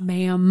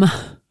 ma'am.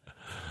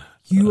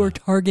 You are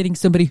targeting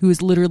somebody who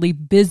is literally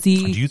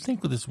busy. Do you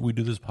think we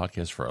do this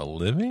podcast for a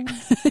living?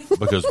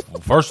 Because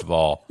first of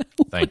all,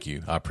 thank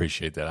you. I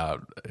appreciate that.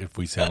 If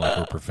we sound like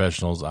we're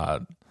professionals,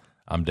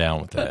 I'm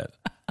down with that.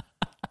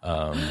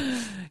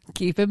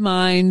 Keep in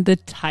mind the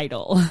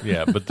title.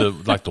 Yeah, but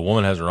the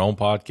woman has her own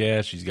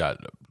podcast. She's got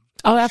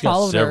I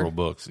followed several her.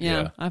 books.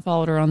 Yeah, I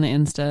followed her on the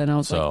Insta, and I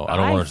was so like, I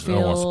don't want to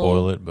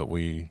spoil it, but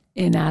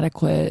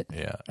inadequate.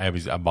 Yeah,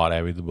 I bought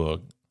Abby the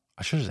book.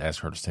 I should just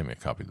ask her to send me a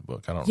copy of the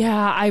book. I don't know.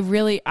 Yeah,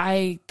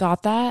 I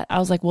thought that. I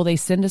was like, will they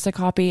send us a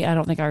copy? I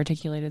don't think I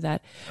articulated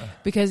that.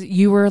 Because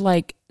you were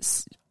like,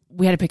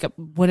 we had to pick up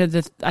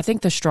I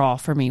think the straw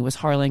for me was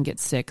Harlan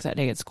gets sick that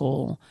day at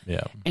school.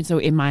 Yeah. And so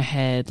in my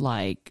head,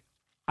 like,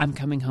 I'm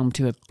coming home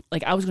to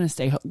I was going to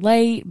stay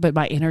late, but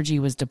my energy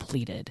was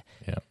depleted.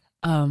 Yeah.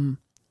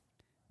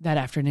 That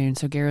afternoon.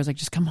 So Gary was like,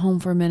 just come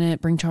home for a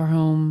minute, bring Char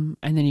home,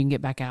 and then you can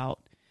get back out.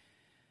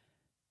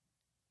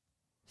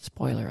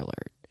 Spoiler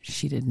alert.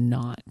 She did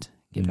not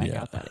get back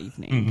out that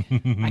evening.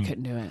 I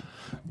couldn't do it.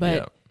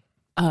 But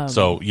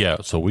so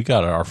we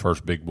got our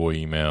first big boy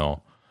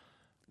email.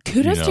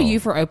 Kudos to you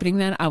for opening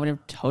that. I would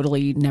have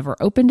totally never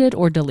opened it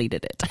or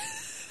deleted it.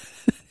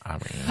 I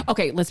mean,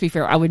 okay, let's be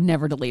fair. I would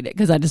never delete it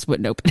because I just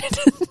wouldn't open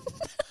it.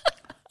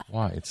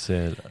 Why? It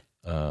said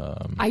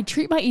I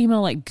treat my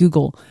email like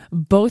Google,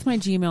 both my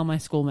Gmail, my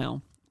school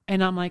mail.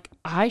 And I'm like,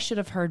 I should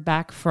have heard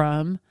back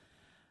from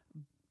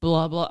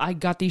blah, blah. I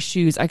got these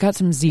shoes. I got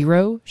some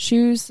Xero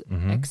shoes,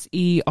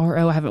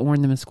 Xero. I haven't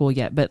worn them in school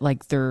yet, but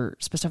like they're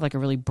supposed to have like a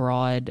really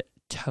broad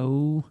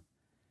toe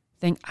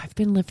thing. I've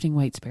been lifting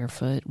weights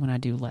barefoot when I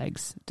do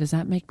legs. Does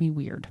that make me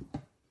weird?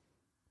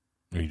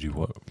 You do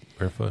what?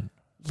 Barefoot?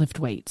 Lift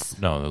weights.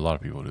 No, a lot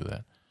of people do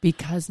that.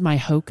 Because my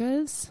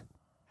Hokas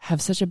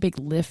have such a big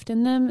lift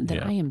in them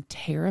that I am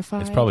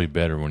terrified. It's probably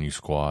better when you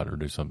squat or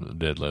do something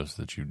deadlifts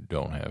that you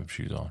don't have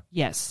shoes on.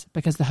 Yes,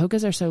 because the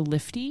Hokas are so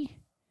lifty.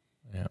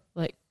 Yeah.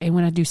 Like, and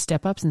when I do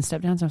step ups and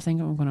step downs, I'm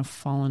thinking I'm going to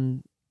fall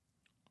and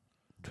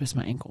twist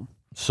my ankle.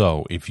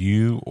 So if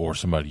you or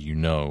somebody you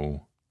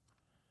know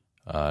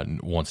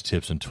wants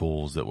tips and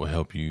tools that will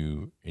help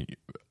you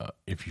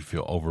if you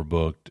feel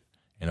overbooked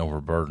and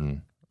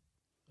overburdened,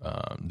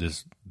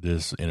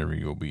 this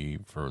interview will be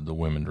for the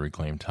women to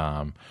reclaim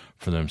time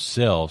for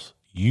themselves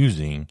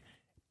using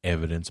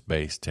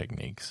evidence-based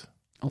techniques.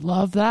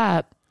 Love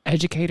that.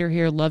 Educator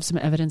here loves some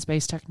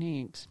evidence-based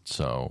techniques.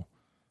 So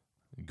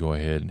go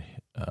ahead and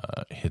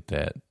hit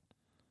that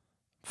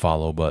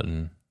follow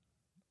button,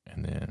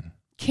 and then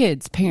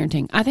kids,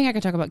 parenting. I think I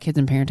could talk about kids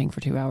and parenting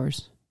for 2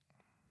 hours.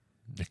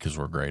 Because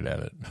we're great at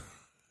it.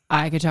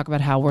 I could talk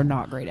about how we're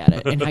not great at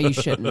it and how you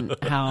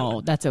shouldn't,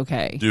 how that's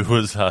okay. Do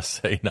as I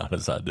say, not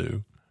as I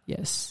do.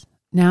 Yes.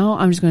 Now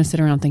I'm just going to sit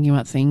around thinking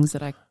about things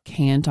that I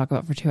can talk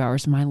about for 2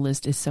 hours. My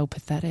list is so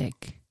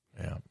pathetic.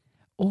 Yeah.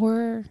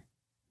 Or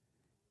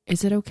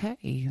is it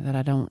okay that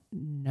I don't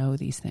know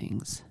these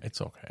things?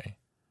 It's okay.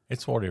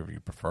 It's whatever you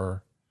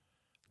prefer.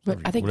 But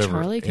I think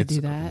Charlie could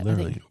do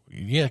that.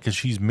 Yeah, because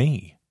she's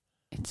me.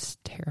 It's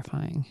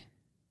terrifying.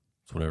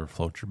 It's whatever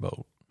floats your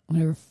boat.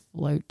 Whatever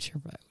floats your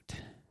boat.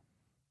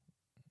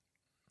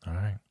 All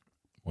right.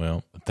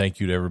 Well, thank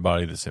you to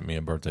everybody that sent me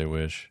a birthday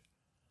wish.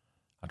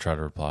 I try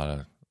to reply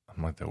to,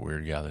 I'm like that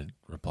weird guy that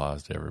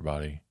replies to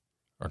everybody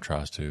or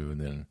tries to,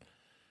 and then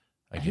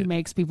he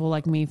makes people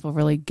like me feel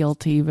really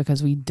guilty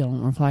because we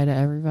don't reply to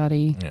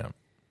everybody. Yeah.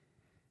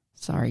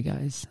 Sorry,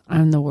 guys.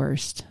 I'm the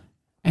worst.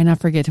 And I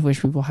forget to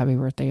wish people happy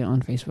birthday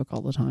on Facebook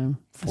all the time.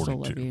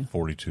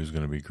 42 is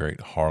going to be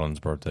great. Harlan's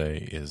birthday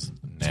is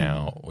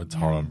now. It's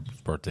Harlan's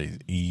birthday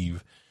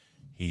eve.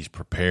 He's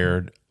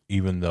prepared,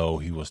 even though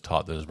he was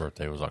taught that his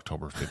birthday was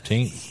October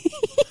 15th.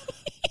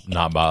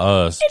 Not by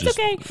us. It's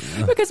okay.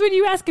 Because when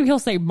you ask him, he'll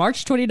say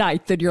March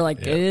 29th. And you're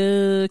like,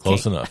 okay.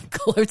 Close enough.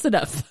 Close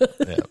enough.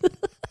 Yeah.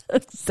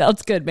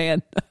 Sounds good,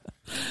 man.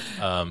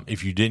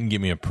 If you didn't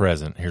give me a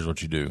present, here's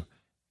what you do.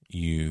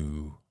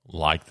 You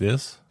like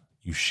this.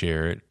 You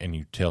share it and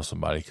you tell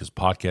somebody, because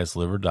podcasts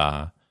live or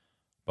die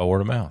by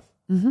word of mouth.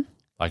 Mm-hmm.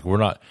 Like we're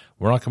not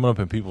coming up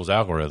in people's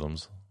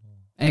algorithms,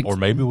 or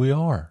maybe we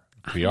are.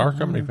 PR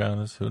company found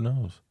us. Who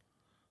knows?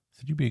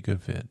 Said you'd be a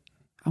good fit.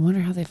 I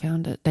wonder how they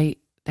found it. They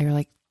were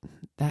like,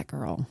 that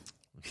girl,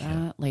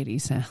 that lady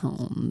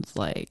sounds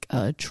like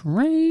a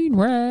train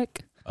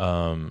wreck.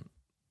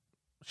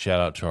 Shout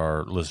out to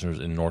our listeners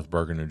in North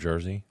Bergen, New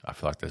Jersey. I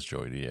feel like that's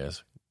Joey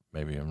Diaz.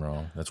 Maybe I'm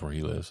wrong. That's where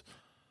he lives.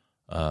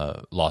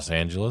 Los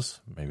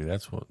Angeles, maybe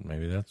that's where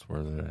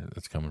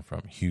that's coming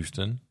from.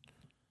 Houston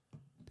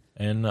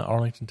and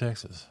Arlington,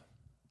 Texas,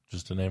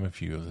 just to name a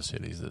few of the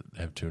cities that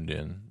have tuned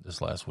in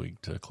this last week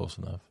to Close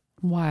Enough.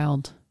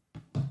 Wild.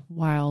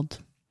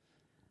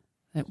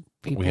 That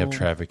We have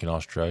traffic in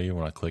Australia.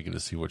 When I click it to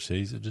see which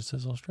cities, it just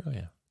says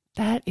Australia.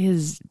 That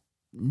is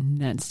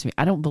nuts to me.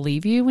 I don't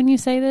believe you when you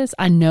say this.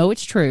 I know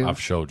it's true. I've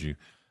showed you.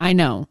 I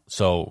know.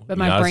 So, but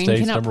United my brain States,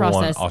 cannot number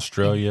process. 1,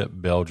 Australia,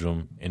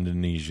 Belgium,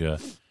 Indonesia,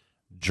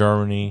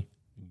 Germany,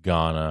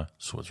 Ghana,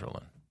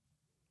 Switzerland.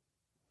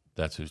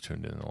 That's who's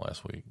tuned in the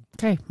last week.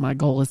 Okay, my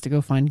goal is to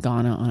go find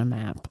Ghana on a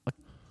map.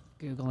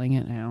 Googling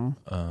it now.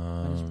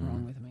 What is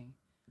wrong with me?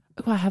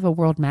 Oh, I have a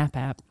world map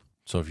app.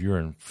 So if you're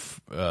in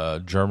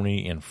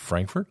Germany, in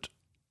Frankfurt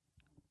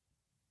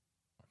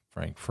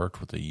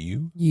with a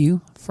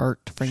U.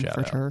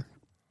 Frankfurter.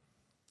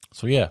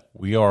 So yeah,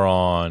 we are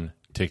on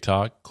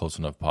TikTok, Close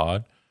Enough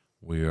Pod.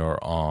 We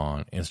are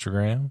on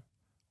Instagram.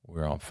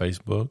 We're on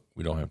Facebook.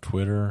 We don't have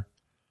Twitter.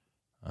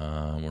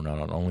 We're not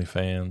on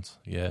OnlyFans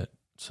yet,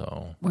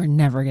 so we're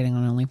never getting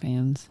on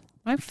OnlyFans.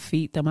 My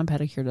feet, though, my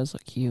pedicure does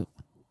look cute.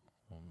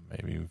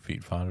 Maybe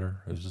Feet Finder.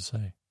 Who's to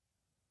say?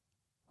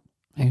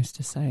 Who's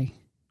to say?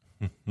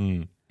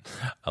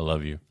 I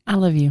love you. I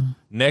love you.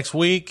 Next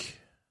week,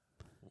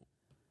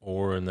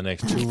 or in the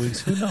next 2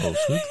 weeks, who knows?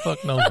 Who the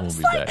fuck knows when we'll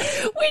be back?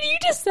 When you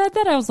just said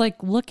that, I was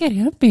like, look at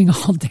him being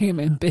all damn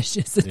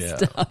ambitious and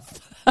stuff.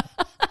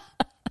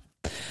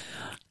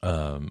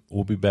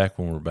 We'll be back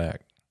when we're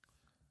back.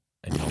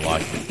 And you'll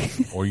like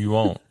it. Or you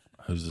won't.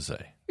 Who's to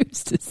say?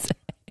 Who's to say?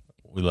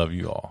 We love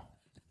you all.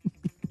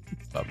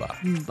 Bye-bye.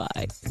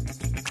 Bye.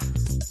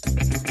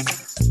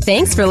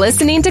 Thanks for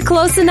listening to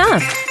Close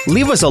Enough.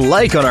 Leave us a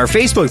like on our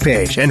Facebook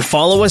page and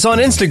follow us on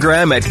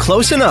Instagram at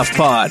Close Enough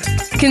Pod.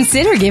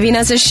 Consider giving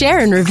us a share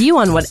and review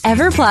on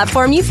whatever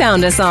platform you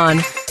found us on.